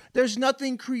shoe. There's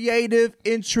nothing creative,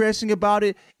 interesting about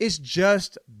it. It's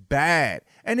just bad.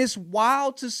 And it's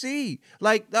wild to see.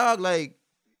 Like, dog, like,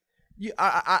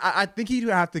 I think he'd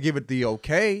have to give it the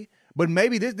okay. But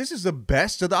maybe this is the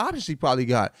best of the options he probably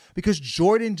got because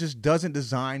Jordan just doesn't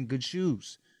design good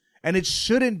shoes. And it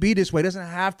shouldn't be this way. It doesn't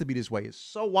have to be this way. It's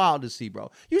so wild to see,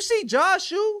 bro. You see Josh's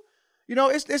shoe? You know,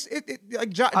 it's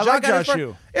like I like Josh's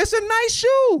shoe. It's a nice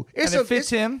shoe. And it fits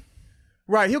him.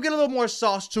 Right. He'll get a little more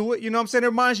sauce to it. You know what I'm saying? It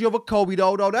reminds you of a Kobe,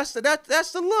 though. That's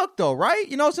the look, though, right?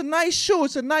 You know, it's a nice shoe.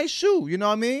 It's a nice shoe. You know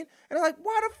what I mean? And they're like,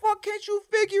 why the fuck can't you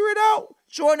figure it out?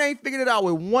 Jordan ain't figured it out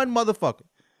with one motherfucker.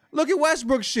 Look at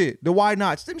Westbrook shit. The why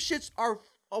nots. Them shits are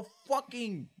a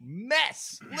fucking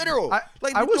mess. Literal. I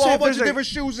do would a say whole if bunch of there's different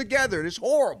shoes together. It's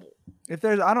horrible.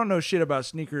 I don't know shit about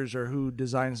sneakers or who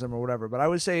designs them or whatever, but I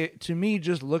would say to me,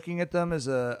 just looking at them as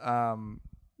a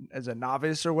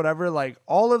novice or whatever, like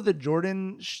all of the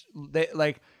Jordan,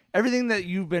 like everything that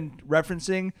you've been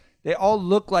referencing, they all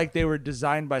look like they were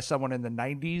designed by someone in the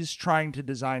 90s trying to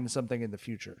design something in the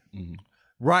future. Mm-hmm.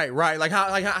 Right. Like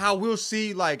how we'll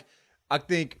see, like, I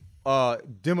think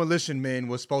Demolition Man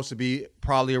was supposed to be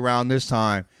probably around this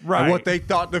time. Right. And what they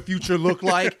thought the future looked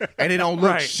like, and it don't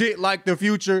look shit like the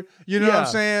future. You know what I'm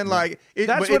saying? Like,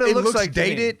 that's what it looks like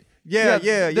dated. Yeah.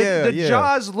 The yeah.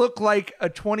 Jaws look like a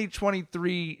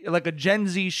 2023, like a Gen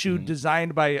Z shoe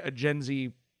designed by a Gen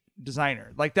Z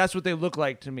designer. Like, that's what they look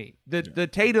like to me. The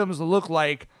Tatums look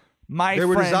like they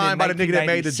were designed by the nigga that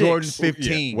made the Jordan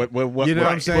 15. What you know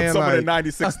what I'm saying? What someone in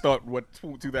 96 thought what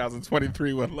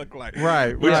 2023 would look like.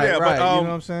 Right. But you know but, what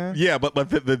I'm saying? Yeah, but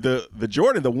the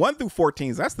Jordan, the 1 through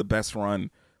 14s, that's the best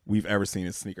run we've ever seen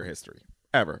in sneaker history.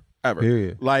 Ever.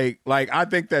 Period. Like I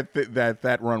think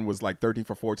that run was like 13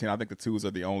 for 14. I think the 2s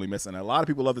are the only missing. A lot of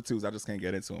people love the 2s. I just can't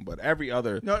get into them. But every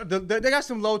other, no, they got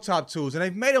some low top 2s, and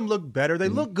they've made them look better. They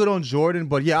look good on Jordan,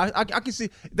 but yeah, I can see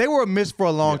they were a miss for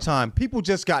a long time. People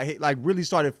just got hit, like really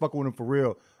started fucking with them for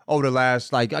real over the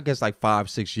last, like, I guess like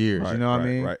 5-6 years. Right, you know what I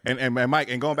mean? Right. And Mike,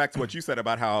 and going back to what you said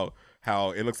about how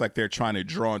it looks like they're trying to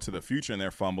draw into the future and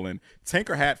they're fumbling.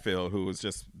 Tinker Hatfield, who was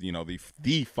just, you know,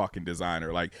 the fucking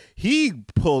designer, like, he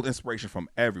pulled inspiration from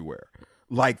everywhere.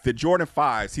 Like the Jordan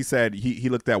 5s, he said he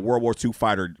looked at World War II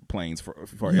fighter planes for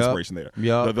inspiration there.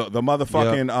 Yeah. The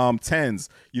motherfucking 10s,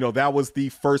 you know, that was the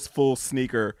first full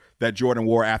sneaker that Jordan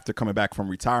wore after coming back from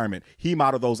retirement. He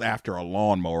modeled those after a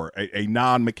lawnmower, a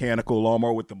non-mechanical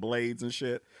lawnmower with the blades and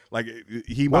shit. Like,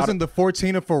 he wasn't the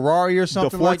 14 a Ferrari or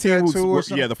something like that too?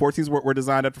 Yeah, the 14s were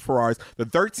designed after Ferraris. The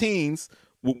 13s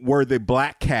were the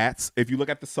black cats. If you look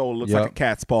at the sole, it looks like a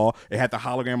cat's paw. It had the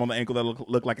hologram on the ankle that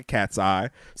looked like a cat's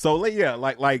eye. So yeah,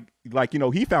 like you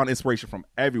know, he found inspiration from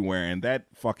everywhere, and that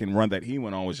fucking run that he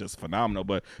went on was just phenomenal.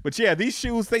 But yeah, these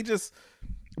shoes, they just,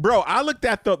 bro, I looked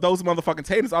at those motherfucking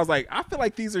Tatums. I was like, I feel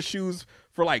like these are shoes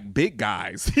for like big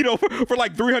guys, you know, for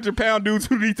like 300-pound dudes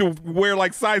who need to wear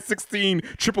like size 16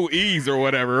 triple E's or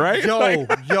whatever, right?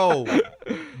 Yo,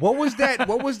 what was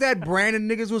that brand of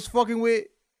niggas was fucking with?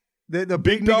 The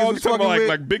big dog, was fucking with?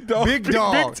 like big dog. Big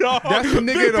dog. That's the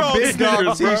nigga the big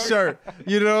dog t-shirt.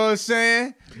 You know what I'm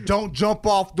saying? Don't jump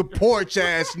off the porch,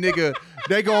 ass nigga.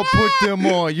 They gonna put them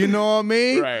on. You know what I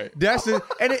mean? Right. That's it.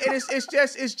 And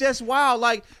it's just wild.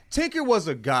 Like, Tinker was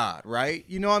a god, right?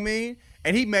 You know what I mean?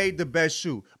 And he made the best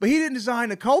shoe, but he didn't design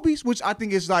the Kobe's, which I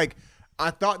think is like,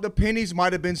 I thought the pennies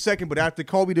might have been second, but after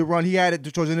Kobe the run he had it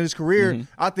towards the end of his career,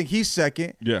 I think he's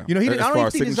second. Yeah. You know, I don't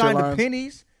even think he designed lines. the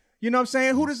pennies. You know what I'm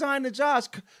saying? Who designed the Jaws?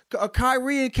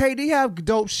 Kyrie and KD have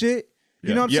dope shit.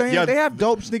 You know what I'm saying? Yeah. They have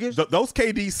dope sneakers. Those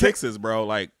KD 6s, bro,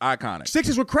 like, iconic.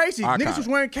 6s were crazy. Iconic. Niggas was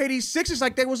wearing KD 6s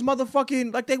like they was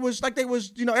motherfucking, like they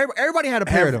was, you know, everybody had a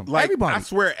pair of them. Like, everybody. I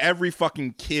swear every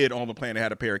fucking kid on the planet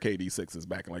had a pair of KD 6s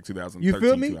back in like 2013, you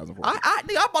feel me? 2014.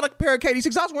 I bought a pair of KD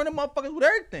 6s. I was wearing them motherfuckers with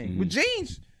everything, with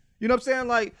jeans. You know what I'm saying?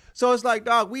 Like, so it's like,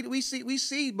 dog, we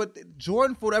see, but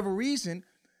Jordan, for whatever reason,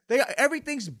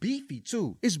 everything's beefy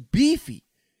too. It's beefy.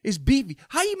 It's beefy.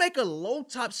 How you make a low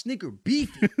top sneaker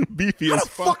beefy? Beefy How as the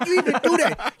fuck you even do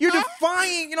that? You're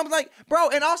defying, you know, like, bro,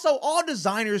 and also all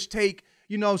designers take,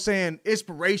 you know what I'm saying,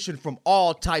 inspiration from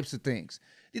all types of things.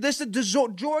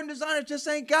 The Jordan designers just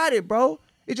ain't got it, bro.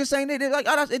 It just ain't it. Like,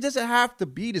 it doesn't have to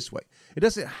be this way. It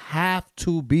doesn't have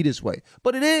to be this way,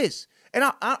 but it is. And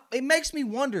it makes me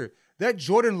wonder, that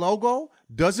Jordan logo,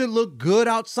 does it look good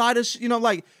outside of, you know,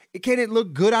 like, can it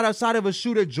look good outside of a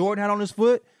shoe that Jordan had on his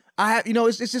foot?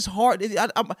 It's just hard.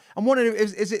 I'm wondering,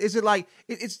 is it like,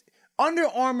 it's Under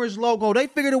Armour's logo. They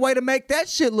figured a way to make that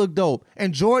shit look dope,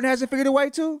 and Jordan hasn't figured a way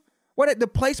to. What, the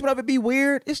placement of it be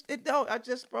weird? It's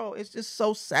just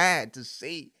so sad to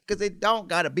see, because it don't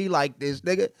gotta be like this,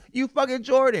 nigga. You fucking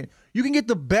Jordan. You can get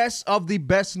the best of the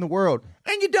best in the world,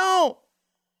 and you don't.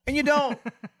 You don't.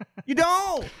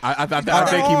 I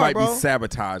think he might be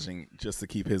sabotaging just to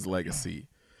keep his legacy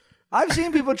I've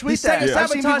seen people tweet He's that. I've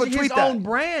seen people sabotaging tweet his that. own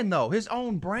brand, though. His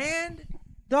own brand?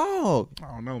 Dog.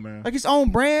 I don't know, man. Like his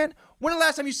own brand? When the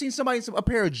last time you seen somebody in a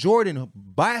pair of Jordan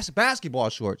basketball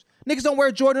shorts? Niggas don't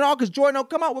wear Jordan at all because Jordan don't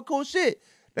come out with cool shit.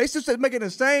 They still making the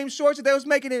same shorts that they was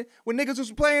making it when niggas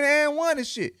was playing and one and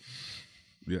shit.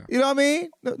 Yeah. You know what I mean?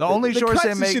 The only shorts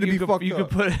they make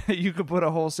you could put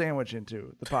a whole sandwich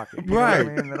into the pocket. You right.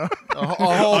 Know what I mean?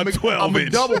 A whole A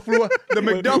 12-inch. McDouble flew With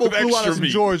flew out extra of some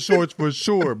meat. Jordan shorts for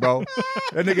sure, bro.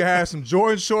 That nigga had some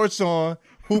Jordan shorts on,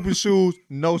 hooping shoes,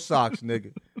 no socks,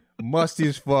 nigga. Musty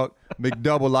as fuck,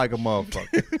 McDouble like a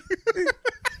motherfucker.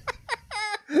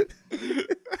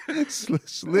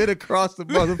 Slid across the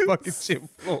motherfucking gym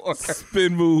floor.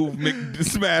 Spin move,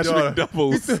 smash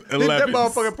McDoubles, That 11.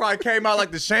 motherfucker probably came out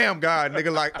like the sham guy,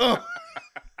 nigga, like,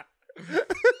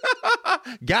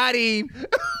 got him.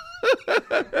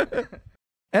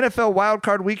 NFL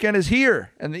Wildcard Weekend is here,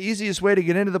 and the easiest way to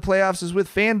get into the playoffs is with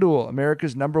FanDuel,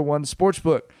 America's #1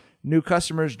 sportsbook. New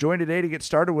customers join today to get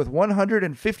started with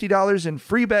 $150 in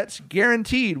free bets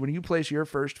guaranteed when you place your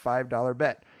first $5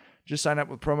 bet. Just sign up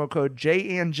with promo code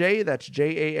JANJ, that's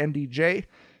JANDJ.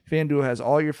 FanDuel has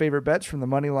all your favorite bets from the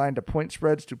money line to point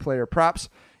spreads to player props.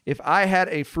 If I had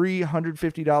a free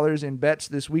 $150 in bets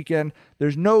this weekend,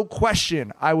 there's no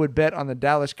question I would bet on the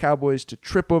Dallas Cowboys to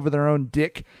trip over their own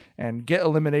dick and get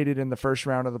eliminated in the first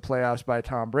round of the playoffs by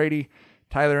Tom Brady.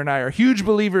 Tyler and I are huge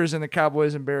believers in the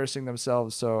Cowboys embarrassing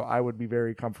themselves, so I would be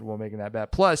very comfortable making that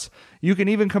bet. Plus, you can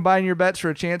even combine your bets for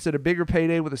a chance at a bigger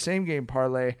payday with a same-game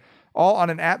parlay, all on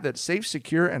an app that's safe,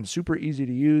 secure, and super easy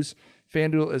to use.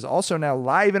 FanDuel is also now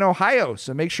live in Ohio,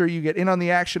 so make sure you get in on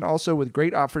the action also with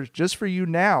great offers just for you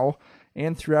now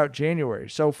and throughout January.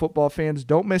 So football fans,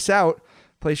 don't miss out.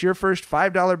 Place your first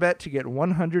 $5 bet to get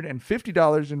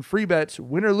 $150 in free bets,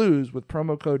 win or lose, with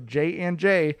promo code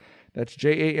JANJ. That's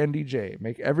JANDJ.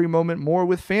 Make every moment more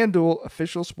with FanDuel,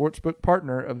 official sportsbook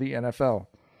partner of the NFL.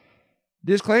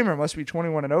 Disclaimer, must be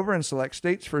 21 and over in select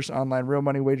states. First online real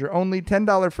money wager only.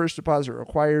 $10 first deposit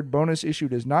required. Bonus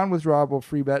issued as non-withdrawable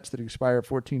free bets that expire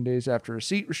 14 days after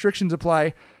receipt. Restrictions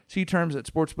apply. See terms at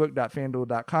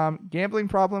sportsbook.fanduel.com. Gambling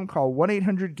problem? Call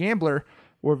 1-800-GAMBLER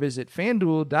or visit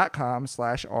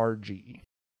fanduel.com/RG.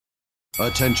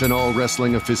 Attention all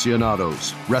wrestling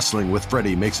aficionados. Wrestling with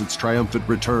Freddie makes its triumphant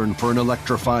return for an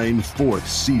electrifying 4th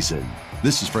season.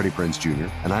 This is Freddie Prinze Jr.,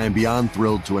 and I am beyond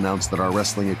thrilled to announce that our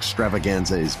wrestling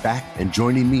extravaganza is back, and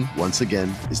joining me once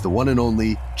again is the one and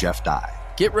only Jeff Dye.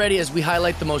 Get ready as we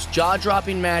highlight the most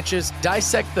jaw-dropping matches,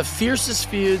 dissect the fiercest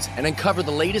feuds, and uncover the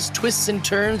latest twists and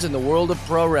turns in the world of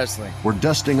pro wrestling. We're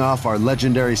dusting off our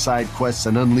legendary side quests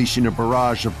and unleashing a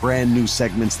barrage of brand new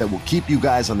segments that will keep you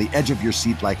guys on the edge of your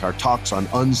seat like our talks on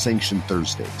Unsanctioned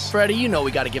Thursdays. Freddie, you know we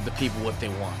got to give the people what they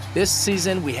want. This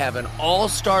season, we have an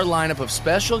all-star lineup of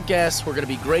special guests who are going to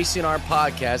be gracing our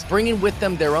podcast, bringing with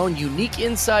them their own unique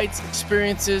insights,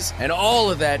 experiences, and all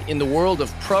of that in the world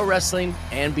of pro wrestling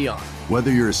and beyond.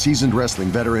 Whether you're a seasoned wrestling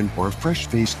veteran or a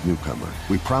fresh-faced newcomer,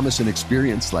 we promise an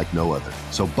experience like no other.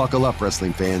 So buckle up,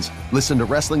 wrestling fans. Listen to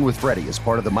Wrestling with Freddie as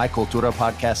part of the My Cultura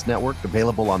Podcast Network,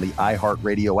 available on the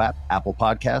iHeartRadio app, Apple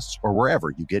Podcasts, or wherever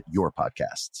you get your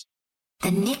podcasts. The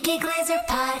Nikki Glazer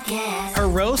Podcast. Her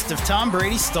roast of Tom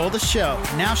Brady stole the show.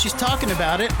 Now she's talking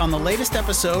about it on the latest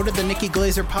episode of the Nikki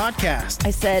Glazer Podcast. I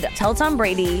said, tell Tom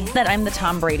Brady that I'm the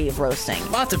Tom Brady of roasting.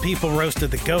 Lots of people roasted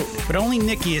the GOAT, but only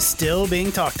Nikki is still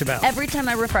being talked about. Every time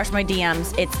I refresh my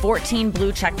DMs, it's 14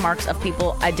 blue check marks of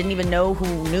people I didn't even know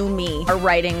who knew me are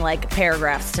writing like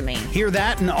paragraphs to me. Hear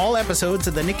that in all episodes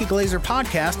of the Nikki Glazer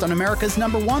Podcast on America's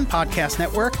 #1 podcast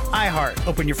network, iHeart.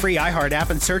 Open your free iHeart app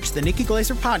and search the Nikki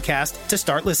Glazer Podcast to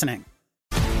start listening.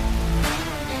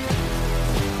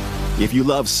 If you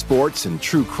love sports and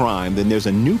true crime, then there's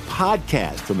a new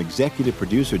podcast from executive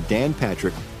producer Dan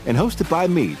Patrick and hosted by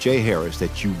me, Jay Harris,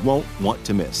 that you won't want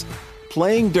to miss.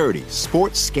 Playing Dirty: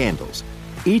 Sports Scandals.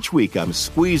 Each week, I'm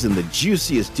squeezing the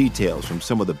juiciest details from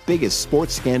some of the biggest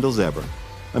sports scandals ever.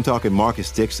 I'm talking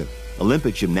Marcus Dixon,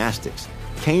 Olympic gymnastics,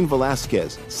 Cain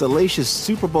Velasquez, salacious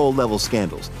Super Bowl-level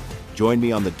scandals. Join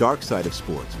me on the dark side of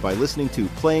sports by listening to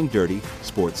Playing Dirty: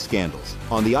 Sports Scandals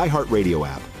on the iHeartRadio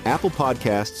app, Apple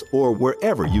Podcasts, or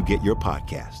wherever you get your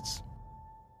podcasts.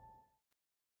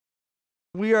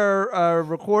 We are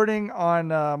recording on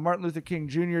Martin Luther King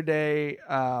Jr. Day.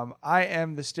 I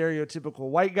am the stereotypical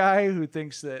white guy who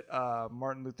thinks that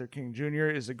Martin Luther King Jr.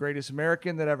 is the greatest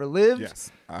American that ever lived. Yes,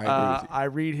 I agree with you. I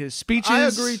read his speeches. I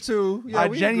agree too. Yeah, I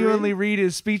we genuinely agree. read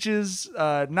his speeches,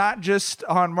 not just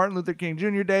on Martin Luther King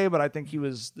Jr. Day, but I think he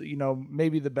was,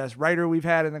 maybe the best writer we've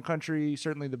had in the country,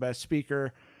 certainly the best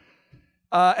speaker.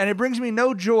 And it brings me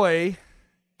no joy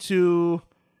to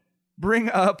bring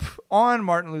up on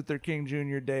Martin Luther King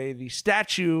Jr. Day the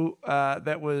statue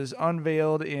that was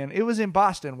unveiled it was in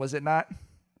Boston, was it not?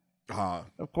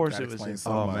 Of course it was in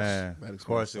Boston. Oh, man. Of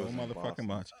course it was motherfucking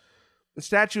much. The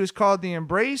statue is called The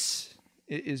Embrace.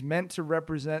 It is meant to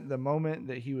represent the moment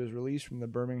that he was released from the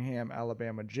Birmingham,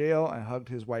 Alabama jail and hugged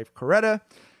his wife, Coretta.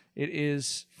 It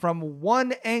is from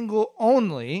one angle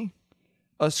only,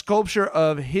 a sculpture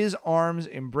of his arms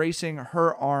embracing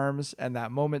her arms and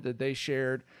that moment that they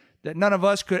shared that none of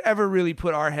us could ever really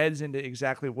put our heads into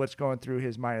exactly what's going through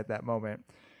his mind at that moment.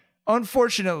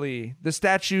 Unfortunately, the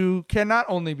statue can not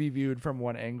only be viewed from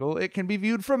one angle, it can be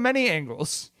viewed from many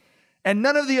angles. And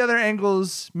none of the other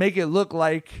angles make it look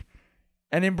like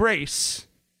an embrace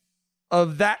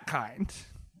of that kind.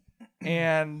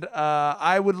 And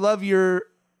I would love your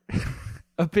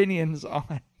opinions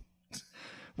on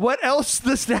what else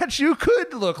the statue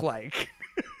could look like.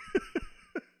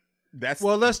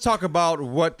 Well, let's talk about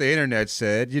what the internet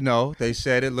said. You know, they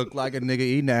said it looked like a nigga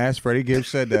eating ass. Freddie Gibbs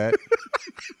said that.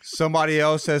 Somebody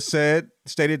else has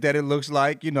stated that it looks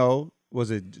like,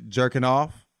 was it jerking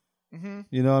off? Mm-hmm.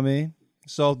 You know what I mean?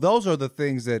 So those are the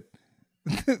things that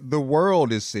the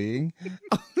world is seeing.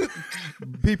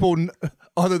 People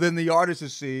other than the artist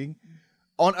is seeing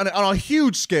on a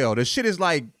huge scale. The shit is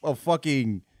like a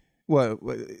fucking, what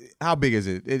how big is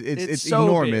it? It's so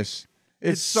enormous. Big.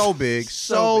 It's so big,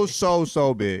 so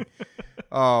big.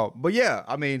 But yeah,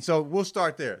 I mean, so we'll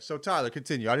start there. So Tyler,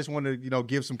 continue. I just want to,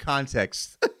 give some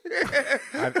context.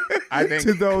 I think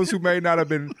to those who may not have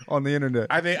been on the internet.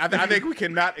 I think we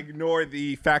cannot ignore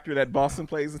the factor that Boston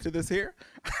plays into this here.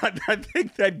 I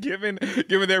think that given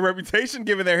their reputation,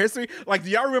 given their history, like, do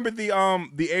y'all remember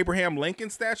the Abraham Lincoln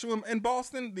statue in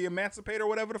Boston, the Emancipator, or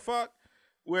whatever the fuck?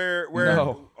 Where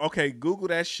no. Okay, Google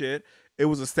that shit. It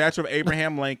was a statue of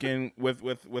Abraham Lincoln with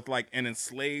like an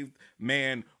enslaved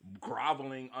man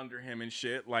groveling under him and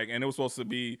shit. Like, and it was supposed to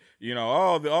be,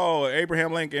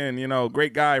 Abraham Lincoln,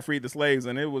 great guy, freed the slaves,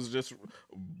 and it was just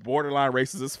borderline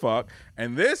racist as fuck.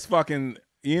 And this fucking,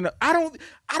 I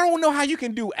don't know how you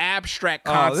can do abstract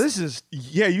concepts. Oh, this is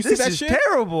you see that shit?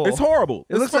 Terrible. It's horrible.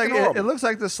 It looks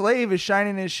like the slave is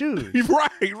shining his shoes.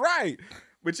 Right.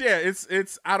 But yeah,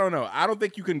 it's I don't know. I don't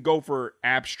think you can go for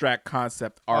abstract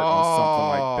concept art on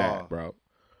something like that, bro.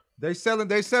 They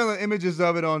selling images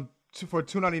of it for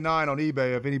 $2.99 on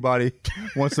eBay if anybody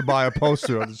wants to buy a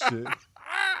poster of the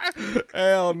shit.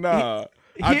 Hell no.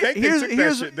 I think they took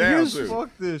that shit down too.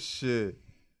 Fuck this shit.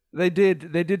 They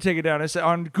did take it down.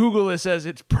 On Google, it says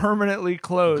it's permanently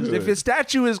closed. Good. If a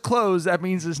statue is closed, that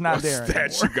means it's not there anymore.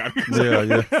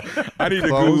 Yeah. I need to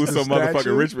Google some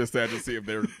motherfucking Richmond statue to see if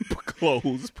they're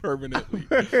closed permanently.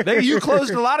 You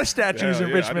closed a lot of statues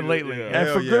in Richmond lately, and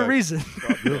for good reason.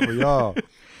 Good for y'all.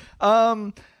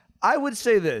 I would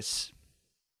say this.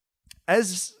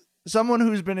 As someone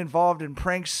who's been involved in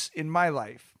pranks in my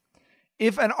life,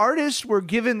 if an artist were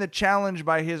given the challenge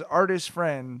by his artist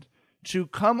friend to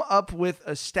come up with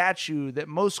a statue that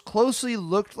most closely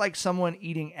looked like someone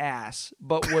eating ass,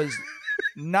 but was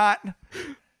not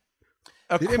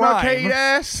a crime,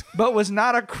 ass? but was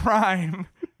not a crime,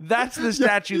 that's the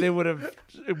statue they would have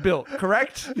built,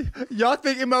 correct? Y'all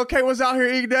think MLK was out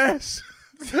here eating ass?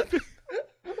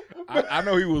 I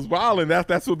know he was wilding.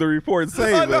 That's what the reports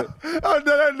say. I know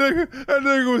that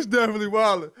nigga was definitely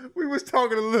wilding. We was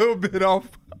talking a little bit off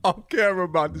camera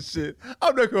about the shit.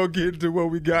 I'm not gonna get into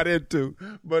what we got into,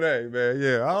 but hey, man,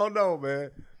 yeah, I don't know,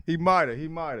 man. He might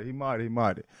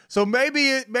have. So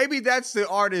maybe that's the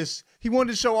artist. He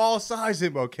wanted to show all size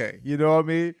MLK. You know what I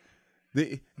mean?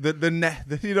 The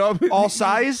you know what I mean? All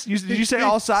size? Did you say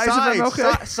all size of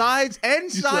MLK? Sides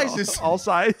and sizes. All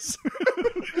size.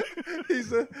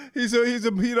 He's a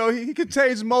he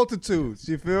contains multitudes.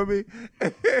 You feel me?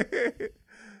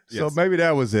 So maybe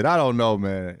that was it. I don't know,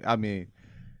 man. I mean,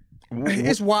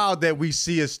 it's wild that we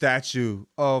see a statue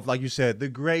of, like you said, the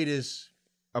greatest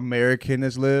American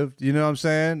that's lived. You know what I'm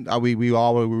saying? We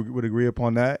all would agree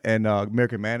upon that. And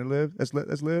American man that's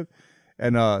lived.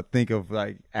 And think of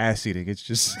like ass eating. It's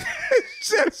just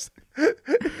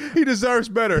he deserves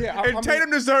better. Yeah, and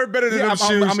Tatum deserved better than them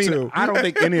shoes too. I don't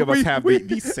think any of us have the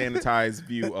sanitized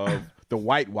view of the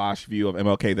whitewash view of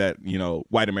MLK that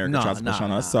white America tries to push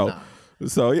on us. So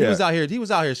yeah, he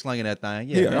was out here slinging that thing.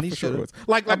 Yeah, man, he sure was.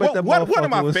 Like one of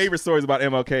my favorite stories about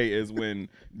MLK is when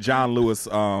John Lewis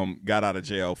got out of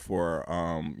jail for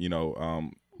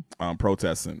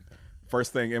protesting.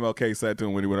 First thing MLK said to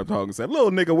him when he went up talking, said,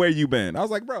 "Little nigga, where you been?" I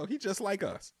was like, "Bro, he just like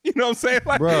us." You know what I'm saying?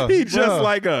 Like, he just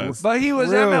like us. But he was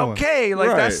MLK.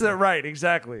 Like, that's the right,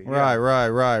 exactly.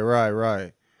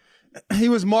 Right. he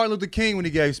was Martin Luther King when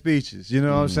he gave speeches. You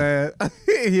know what I'm saying?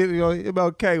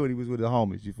 MLK when he was with the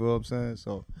homies. You feel what I'm saying?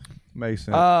 So makes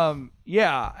sense.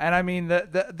 Yeah, and I mean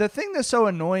the thing that's so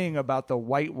annoying about the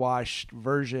whitewashed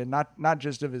version, not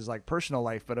just of his like personal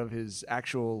life, but of his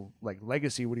actual like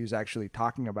legacy, what he was actually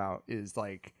talking about, is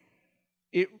like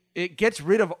it gets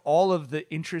rid of all of the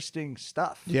interesting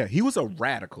stuff. Yeah, he was a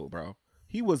radical, bro.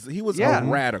 He was a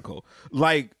radical.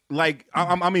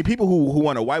 I mean, people who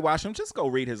want to whitewash him, just go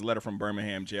read his letter from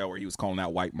Birmingham jail where he was calling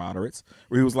out white moderates,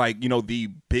 where he was like, the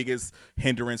biggest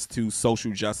hindrance to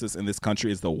social justice in this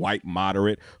country is the white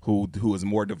moderate who is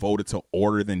more devoted to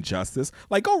order than justice.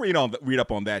 Like, go read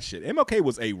up on that shit. MLK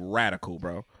was a radical,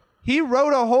 bro. He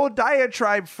wrote a whole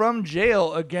diatribe from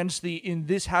jail against the "In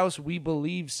this house we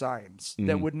believe" signs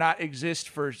that would not exist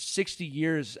for 60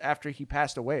 years after he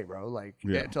passed away, bro. Like,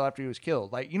 until after he was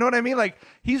killed. Like, you know what I mean? Like,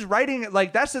 he's writing,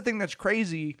 like, that's the thing that's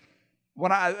crazy.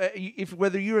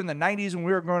 Whether you were in the 90s when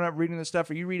we were growing up reading this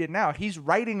stuff or you read it now, he's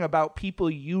writing about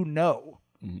people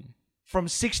from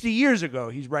 60 years ago.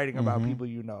 He's writing about people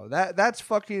That's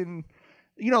fucking...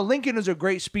 Lincoln is a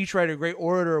great speechwriter, great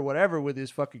orator, or whatever, with his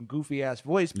fucking goofy ass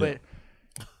voice. But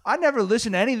I never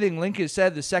listened to anything Lincoln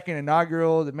said the second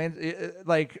inaugural,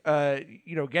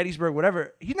 Gettysburg,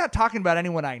 whatever. He's not talking about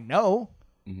anyone I know.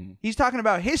 He's talking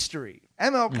about history.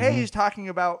 MLK is talking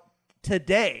about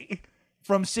today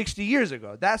from 60 years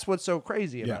ago. That's what's so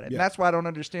crazy about it. And that's why I don't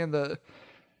understand the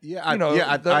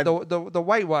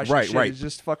whitewash shit is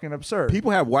just fucking absurd.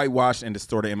 People have whitewashed and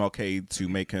distorted MLK to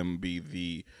make him be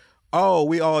the... oh,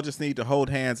 we all just need to hold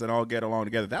hands and all get along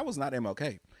together. That was not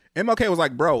MLK. MLK was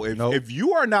like, bro, if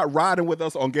you are not riding with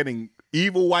us on getting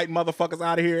evil white motherfuckers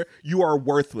out of here, you are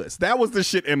worthless. That was the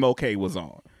shit MLK was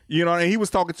on. And he was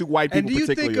talking to white people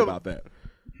particularly about that.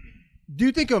 Do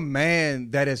you think a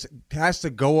man that has to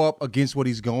go up against what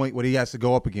he has to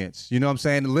go up against, you know what I'm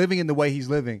saying, living in the way he's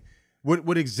living,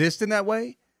 would exist in that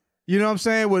way? You know what I'm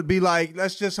saying? Would be like,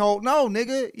 let's just hold. No,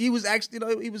 nigga. He was actually,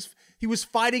 he was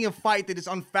fighting a fight that is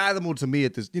unfathomable to me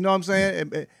at this. You know what I'm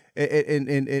saying?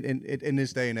 In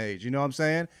this day and age. You know what I'm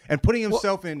saying? And putting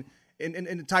himself in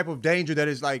the type of danger that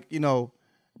is like,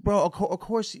 bro. Of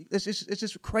course, it's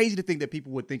just crazy to think that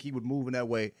people would think he would move in that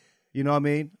way. You know what I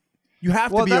mean? You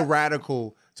have to be a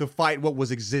radical to fight what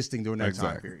was existing during that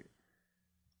time period.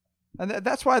 And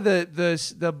that's why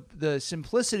the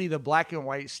simplicity, the black and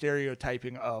white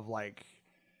stereotyping of like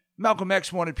Malcolm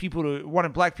X wanted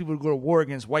black people to go to war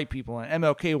against white people, and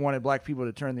MLK wanted black people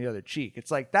to turn the other cheek. It's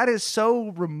like that is so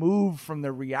removed from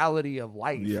the reality of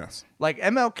life. Yes. Like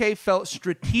MLK felt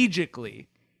strategically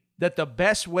that the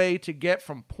best way to get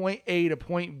from point A to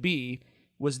point B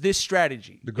was this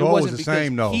strategy. The goal was the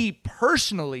same, though. He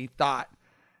personally thought,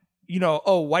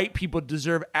 white people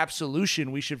deserve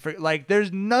absolution. We should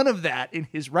there's none of that in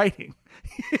his writing.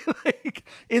 Like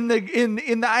in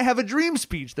the I Have a Dream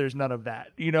speech, there's none of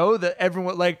that. That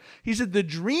everyone he said the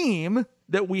dream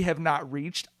that we have not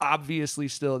reached, obviously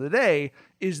still today,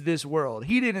 is this world.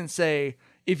 He didn't say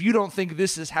if you don't think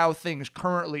this is how things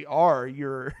currently are,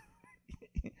 you're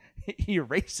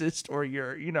racist or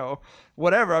you're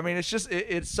whatever. I mean, it's just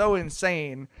it's so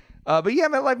insane. But yeah,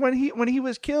 man, like when he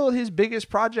was killed, his biggest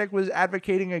project was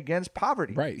advocating against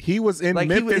poverty. Right. He was in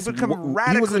Memphis.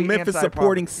 He was in Memphis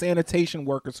supporting sanitation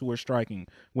workers who were striking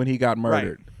when he got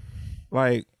murdered.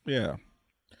 Right. Yeah,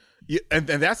 and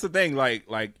that's the thing. Like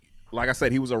I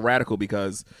said, he was a radical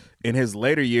because in his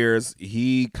later years,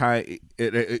 he kind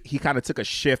of took a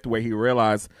shift where he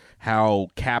realized how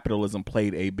capitalism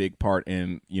played a big part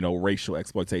in racial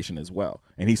exploitation as well,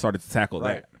 and he started to tackle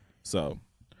that. So.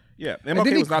 Yeah,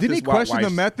 didn't he question the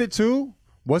method too?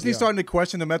 Wasn't he starting to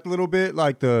question the method a little bit,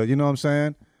 like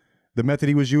the the method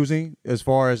he was using as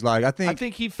far as I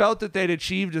think he felt that they'd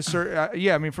achieved a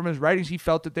certain from his writings he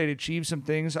felt that they'd achieved some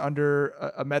things under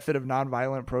a method of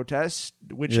nonviolent protest,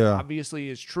 which obviously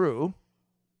is true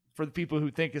for the people who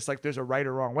think it's like there's a right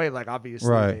or wrong way. Like obviously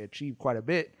they achieved quite a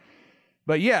bit,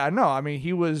 but I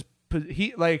mean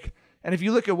and if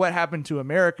you look at what happened to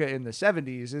America in the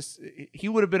 70s, he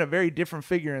would have been a very different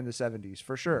figure in the 70s,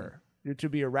 for sure. To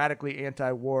be a radically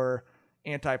anti-war,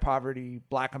 anti-poverty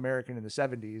black American in the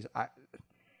 70s,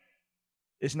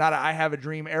 it's not I Have a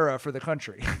Dream era for the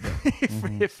country,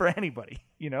 for anybody,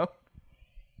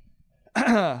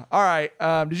 All right.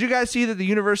 Did you guys see that the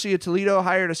University of Toledo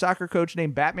hired a soccer coach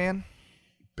named Batman?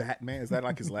 Batman? Is that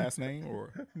like his last name?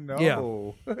 Or no?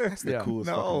 Yeah. That's the coolest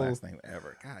fucking last name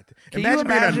ever. God, imagine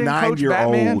being a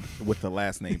 9-year-old with the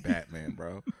last name Batman,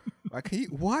 bro. Like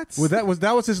what? That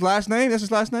was his last name? That's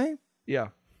his last name? Yeah.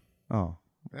 Oh,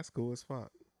 that's cool as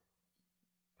fuck.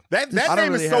 That I don't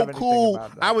name really is have so anything cool.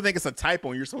 about that. I would think it's a typo.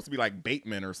 And you're supposed to be like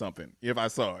Bateman or something. If I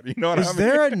saw it, you know what I mean? Is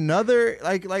there another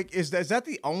is that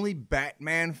the only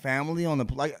Batman family on the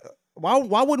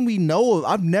Why wouldn't we know?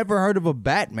 I've never heard of a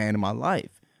Batman in my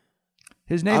life.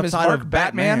 His name is Outside Mark of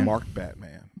Batman. Mark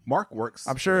Batman. Mark works.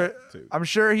 I'm sure. too. I'm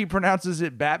sure he pronounces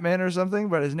it Batman or something,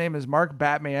 but his name is Mark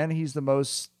Batman. He's the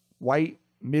most white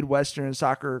Midwestern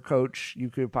soccer coach you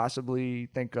could possibly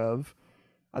think of.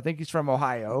 I think he's from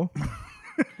Ohio.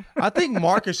 I think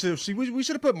Mark we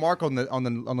should have put Mark on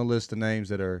the list of names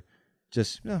that are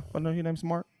just I know your name's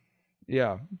Mark.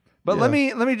 Yeah. But let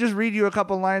me just read you a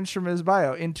couple lines from his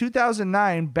bio. In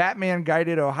 2009, Batman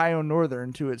guided Ohio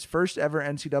Northern to its first ever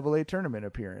NCAA tournament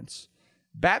appearance.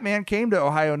 Batman came to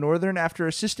Ohio Northern after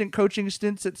assistant coaching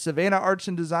stints at Savannah Arts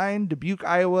and Design, Dubuque,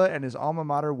 Iowa, and his alma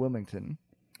mater, Wilmington.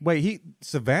 Wait,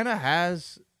 Savannah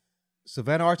Arts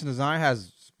and Design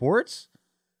has sports?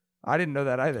 I didn't know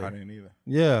that either. I didn't either.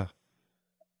 Yeah.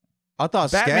 I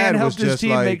thought Batman SCAD helped was his just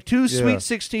team like, make two Sweet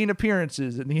 16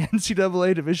 appearances in the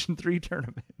NCAA Division III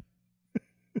tournament.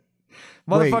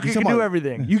 Motherfucker you can talking do about-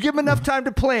 everything. You give him enough time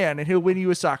to plan, and he'll win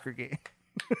you a soccer game.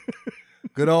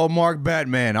 Good old Mark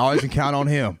Batman. Always can count on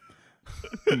him.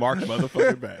 Mark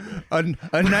motherfucking Batman.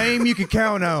 A name you can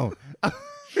count on.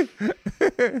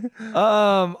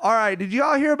 All right. Did you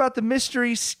all hear about the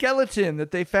mystery skeleton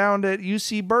that they found at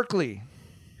UC Berkeley?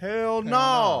 Hell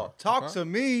no. Talk to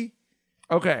me.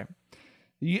 Okay.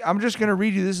 I'm just going to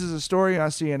read you. This is a story on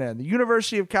CNN. The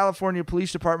University of California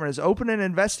Police Department has opened an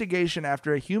investigation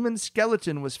after a human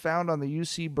skeleton was found on the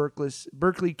UC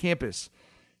Berkeley campus.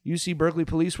 UC Berkeley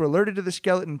police were alerted to the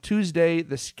skeleton Tuesday.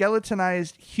 The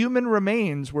skeletonized human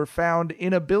remains were found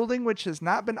in a building which has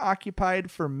not been occupied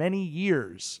for many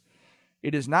years.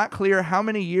 It is not clear how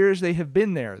many years they have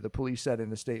been there, the police said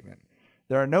in a statement.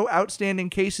 There are no outstanding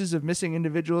cases of missing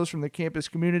individuals from the campus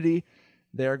community.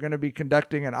 They're going to be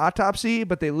conducting an autopsy,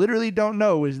 but they literally don't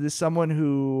know. Is this someone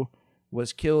who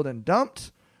was killed and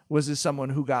dumped? Was this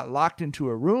someone who got locked into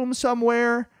a room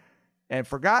somewhere and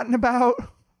forgotten about?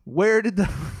 Where did the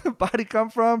body come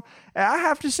from? And I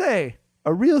have to say,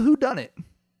 a real whodunit.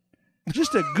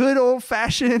 Just a good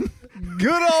old-fashioned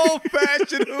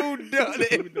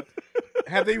whodunit.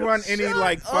 Have they run any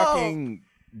fucking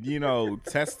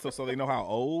tests so they know how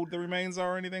old the remains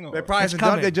are or anything? Or? They probably hasn't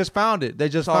done. They just found it. They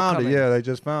just found it. Yeah, they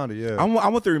just found it. Yeah. I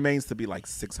want the remains to be like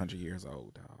 600 years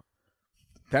old. Dog.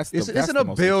 It's in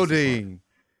a building.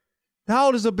 How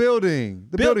old is a building?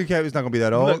 The building is not going to be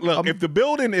that old. Look, if the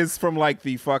building is from like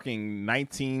the fucking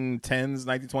 1910s,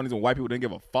 1920s, when white people didn't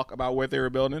give a fuck about what they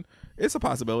were building, it's a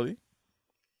possibility.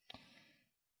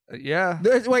 Yeah.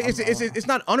 Wait, it's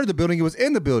not under the building. It was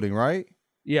in the building, right?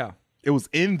 Yeah. It was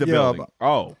in the building.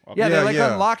 Oh. Okay. Yeah, they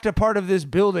unlocked a part of this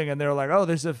building, and they're like, oh,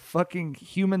 there's a fucking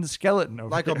human skeleton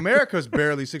over there. America's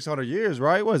barely 600 years,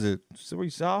 right? Was it? So we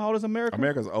saw how old is America?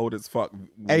 America's old as fuck.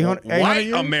 800 White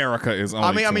years? America is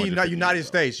only I mean, United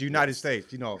States. I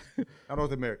know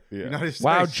North America. Yeah. United States.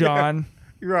 Wow, John.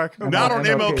 You're right. Not on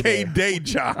MLK Day,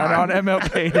 John. Not on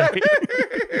MLK Day.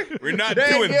 We're not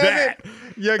doing that.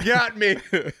 You got me.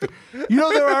 You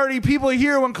know there were already people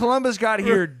here when Columbus got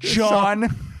here, John.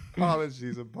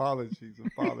 Apologies to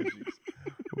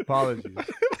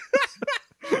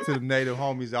the native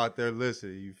homies out there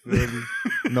listening. You feel me?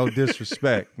 No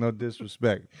disrespect.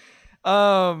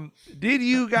 Did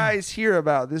you guys hear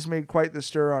about this? Made quite the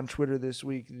stir on Twitter this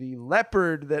week. The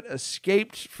leopard that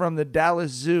escaped from the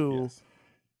Dallas Zoo, Yes.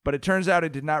 but it turns out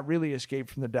it did not really escape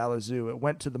from the Dallas Zoo. It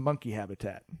went to the monkey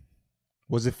habitat.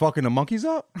 Was it fucking the monkeys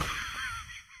up?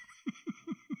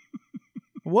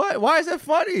 What? Why is that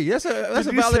funny? That's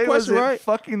a valid question, right?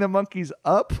 Fucking the monkeys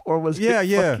up, or was it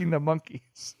fucking the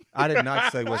monkeys? I did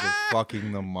not say was it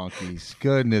fucking the monkeys.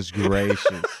 Goodness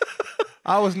gracious.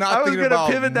 I was thinking going about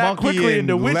to pivot that monkey quickly and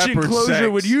into which leopard enclosure sex.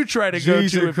 would you try to go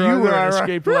Jesus to if you Christ. were an Right.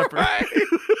 escaped leopard?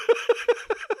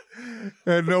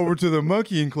 Heading over to the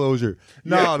monkey enclosure.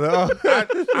 No,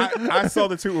 I saw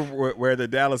the two where the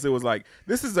Dallas, it was like,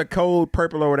 this is a code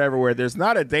purple or whatever, where there's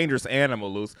not a dangerous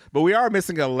animal loose, but we are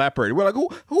missing a leopard. We're like,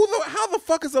 how the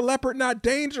fuck is a leopard not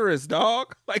dangerous,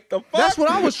 dog? Like the fuck? That's what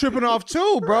I was tripping off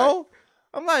too, bro.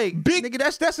 I'm like, nigga,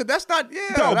 that's not. Yeah,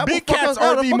 no, big cats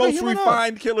are the most human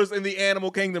refined killers in the animal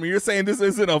kingdom. You're saying this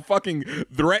isn't a fucking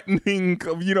threatening,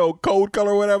 code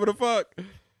color, whatever the fuck.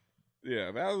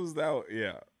 Yeah, that was.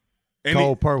 Yeah.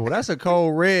 Cold purple. That's a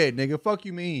cold red, nigga. Fuck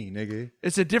you mean, nigga?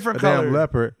 It's a different A color. damn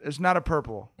leopard. It's not a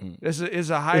purple. It's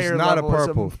a higher. It's not level. a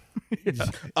purple.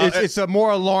 It's a more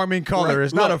alarming color. Right.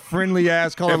 It's not a friendly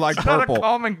ass color like It's purple. not a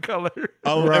common color.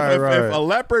 If a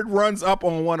leopard runs up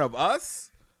on one of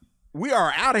us, we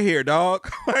are out of here, dog.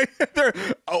 They're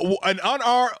an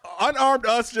unarmed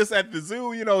us just at the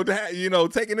zoo,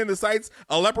 taking in the sights.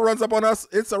 A leopard runs up on us.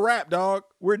 It's a wrap, dog.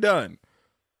 We're done.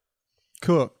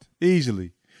 Cooked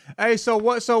easily. Hey, so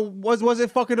what? So was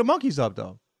it fucking the monkeys up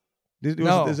though?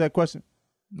 No. Is that question?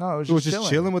 No, It was just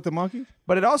chilling with the monkeys.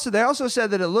 But they also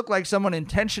said that it looked like someone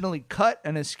intentionally cut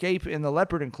an escape in the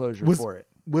leopard enclosure for it.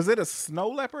 Was it a snow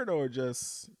leopard or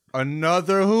just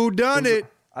another whodunit?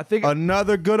 I think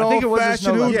another good old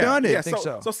fashioned whodunit. Yeah, I think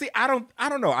so. So see, I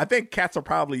don't know. I think cats are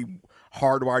probably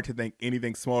hardwired to think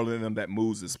anything smaller than them that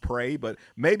moves is prey. But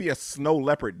maybe a snow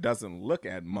leopard doesn't look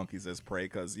at monkeys as prey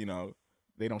because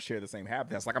they don't share the same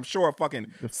habitats. Like I'm sure a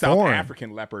fucking South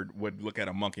African leopard would look at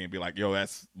a monkey and be like, "Yo,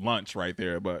 that's lunch right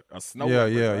there." But a snow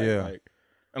leopard, right? Like,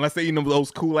 unless they eat those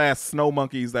cool ass snow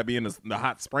monkeys that be in the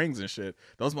hot springs and shit.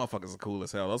 Those motherfuckers are cool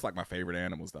as hell. Those like my favorite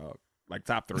animals, dog. Like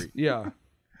top 3. Yeah.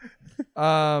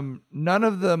 None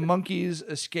of the monkeys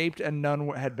escaped and none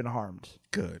had been harmed.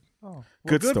 Good. Oh,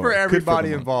 good good story. for everybody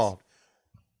Good for involved.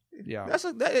 Yeah.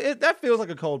 That feels like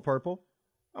a cold purple.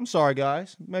 I'm sorry,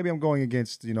 guys. Maybe I'm going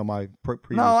against my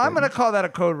previous. No, I'm going to call that a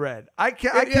code red. I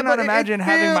cannot imagine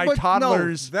having my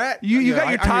toddlers. You got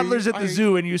your toddlers at the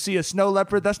zoo and you see a snow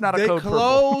leopard. That's not a code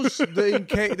purple.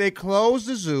 They closed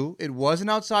the zoo. It wasn't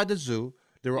outside the zoo.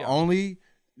 There were only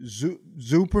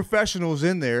zoo professionals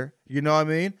in there. You know what I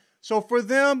mean? So for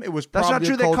them, it was probably That's not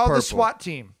true. a They code called purple. the SWAT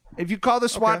team. If you call the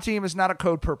SWAT team, it's not a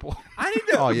code purple. I need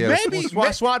to. Oh yeah, maybe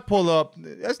SWAT pull up.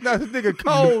 That's not the nigga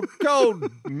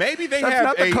code. Maybe they That's have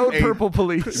not the code purple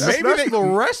police. Maybe they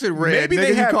fluorescent red. Maybe nigga,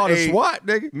 they have call a the SWAT,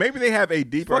 nigga. Maybe they have a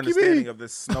deeper Fuck you understanding mean? of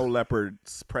this snow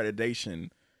leopard's predation,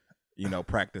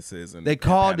 practices. And They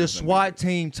called the patterns and SWAT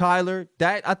team, Tyler.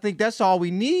 I think that's all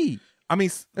we need. I mean,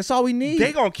 That's all we need.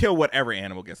 they gonna kill whatever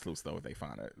animal gets loose though if they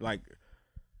find it. Like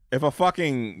if a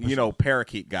fucking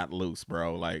parakeet got loose,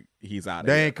 bro, like he's out.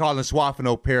 They ain't calling SWAT for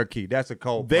no parakeet. That's a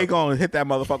cold. They gonna hit that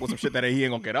motherfucker with some shit that he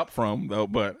ain't gonna get up from though.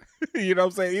 But you know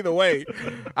what I'm saying? Either way,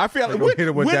 I feel like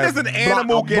when does an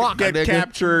animal get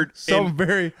captured?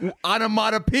 Very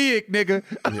onomatopoeic, nigga.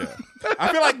 Yeah,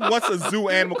 I feel like once a zoo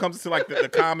animal comes to like the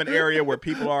common area where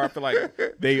people are, I feel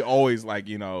like they always got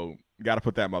to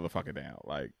put that motherfucker down.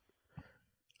 Like,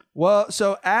 Well,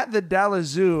 so at the Dallas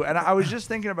Zoo, and I was just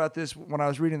thinking about this when I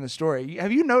was reading the story.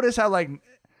 Have you noticed how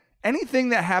anything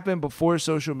that happened before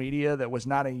social media that was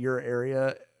not in your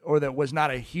area or that was not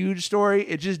a huge story,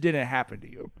 it just didn't happen to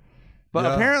you? But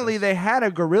apparently they had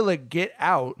a gorilla get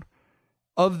out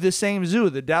of the same zoo,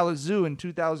 the Dallas Zoo, in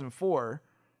 2004.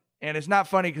 And it's not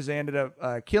funny because they ended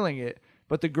up killing it.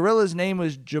 But the gorilla's name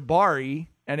was Jabari,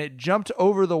 and it jumped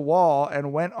over the wall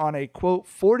and went on a, quote,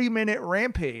 40-minute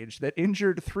rampage that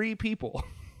injured 3 people.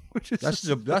 Which is That's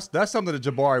something that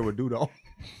Jabari would do, though.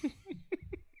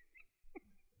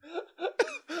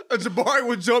 A Jabari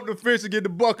would jump the fence and get the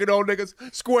bucket on niggas,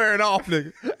 squaring off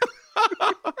niggas.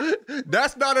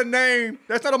 That's not a name.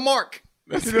 That's not a Mark.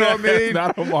 You know what I mean? That's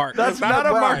not a Mark. That's not a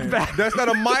Brian. Mark back. That's not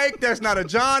a Mike. That's not a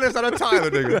John. That's not a Tyler,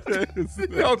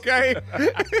 nigga. Okay?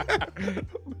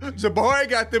 Jabari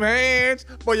got them hands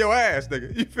for your ass,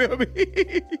 nigga. You feel me?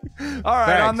 All right,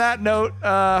 Thanks. on that note,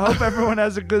 hope everyone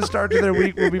has a good start to their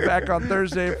week. We'll be back on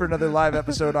Thursday for another live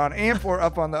episode on AMP or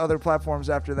up on the other platforms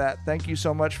after that. Thank you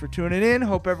so much for tuning in.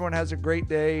 Hope everyone has a great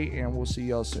day, and we'll see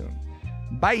y'all soon.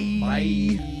 Bye.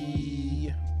 Bye.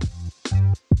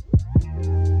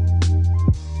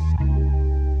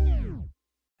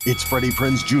 It's Freddie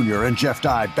Prinze Jr. and Jeff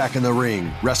Dye back in the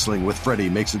ring. Wrestling with Freddie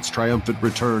makes its triumphant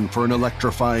return for an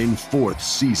electrifying 4th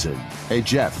season. Hey,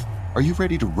 Jeff, are you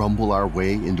ready to rumble our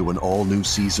way into an all-new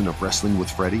season of Wrestling with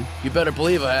Freddie? You better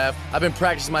believe I have. I've been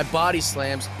practicing my body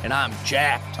slams, and I'm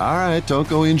jacked. All right, don't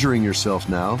go injuring yourself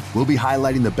now. We'll be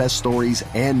highlighting the best stories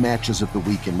and matches of the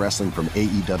week in wrestling from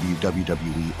AEW,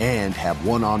 WWE, and have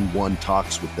one-on-one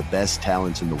talks with the best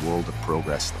talents in the world of pro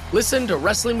wrestling. Listen to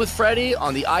Wrestling with Freddie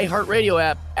on the iHeartRadio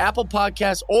app, Apple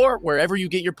Podcasts, or wherever you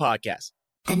get your podcasts.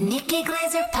 The Nikki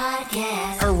Glaser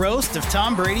Podcast. Her roast of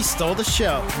Tom Brady stole the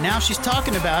show. Now she's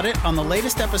talking about it on the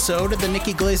latest episode of the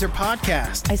Nikki Glaser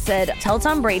Podcast. I said, tell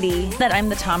Tom Brady that I'm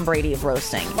the Tom Brady of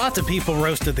roasting. Lots of people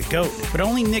roasted the GOAT, but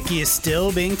only Nikki is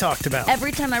still being talked about.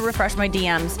 Every time I refresh my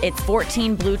DMs, it's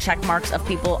 14 blue check marks of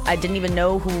people I didn't even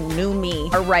know who knew me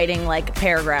are writing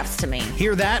paragraphs to me.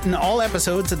 Hear that in all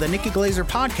episodes of the Nikki Glaser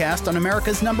Podcast on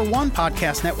America's #1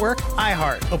 podcast network,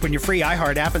 iHeart. Open your free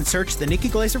iHeart app and search the Nikki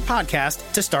Glaser Podcast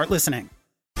to start listening.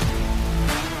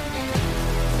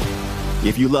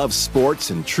 If you love sports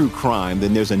and true crime,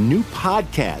 then there's a new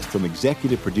podcast from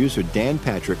executive producer Dan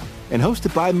Patrick and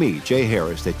hosted by me, Jay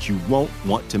Harris, that you won't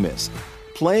want to miss.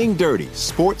 Playing Dirty: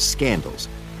 Sports Scandals.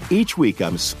 Each week,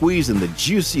 I'm squeezing the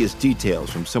juiciest details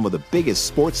from some of the biggest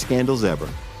sports scandals ever.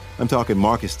 I'm talking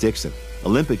Marcus Dixon,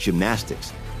 Olympic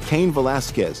gymnastics, Cain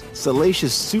Velasquez,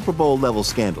 salacious Super Bowl-level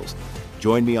scandals.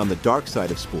 Join me on the dark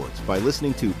side of sports by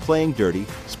listening to Playing Dirty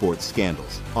Sports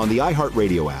Scandals on the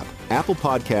iHeartRadio app, Apple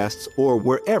Podcasts, or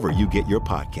wherever you get your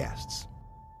podcasts.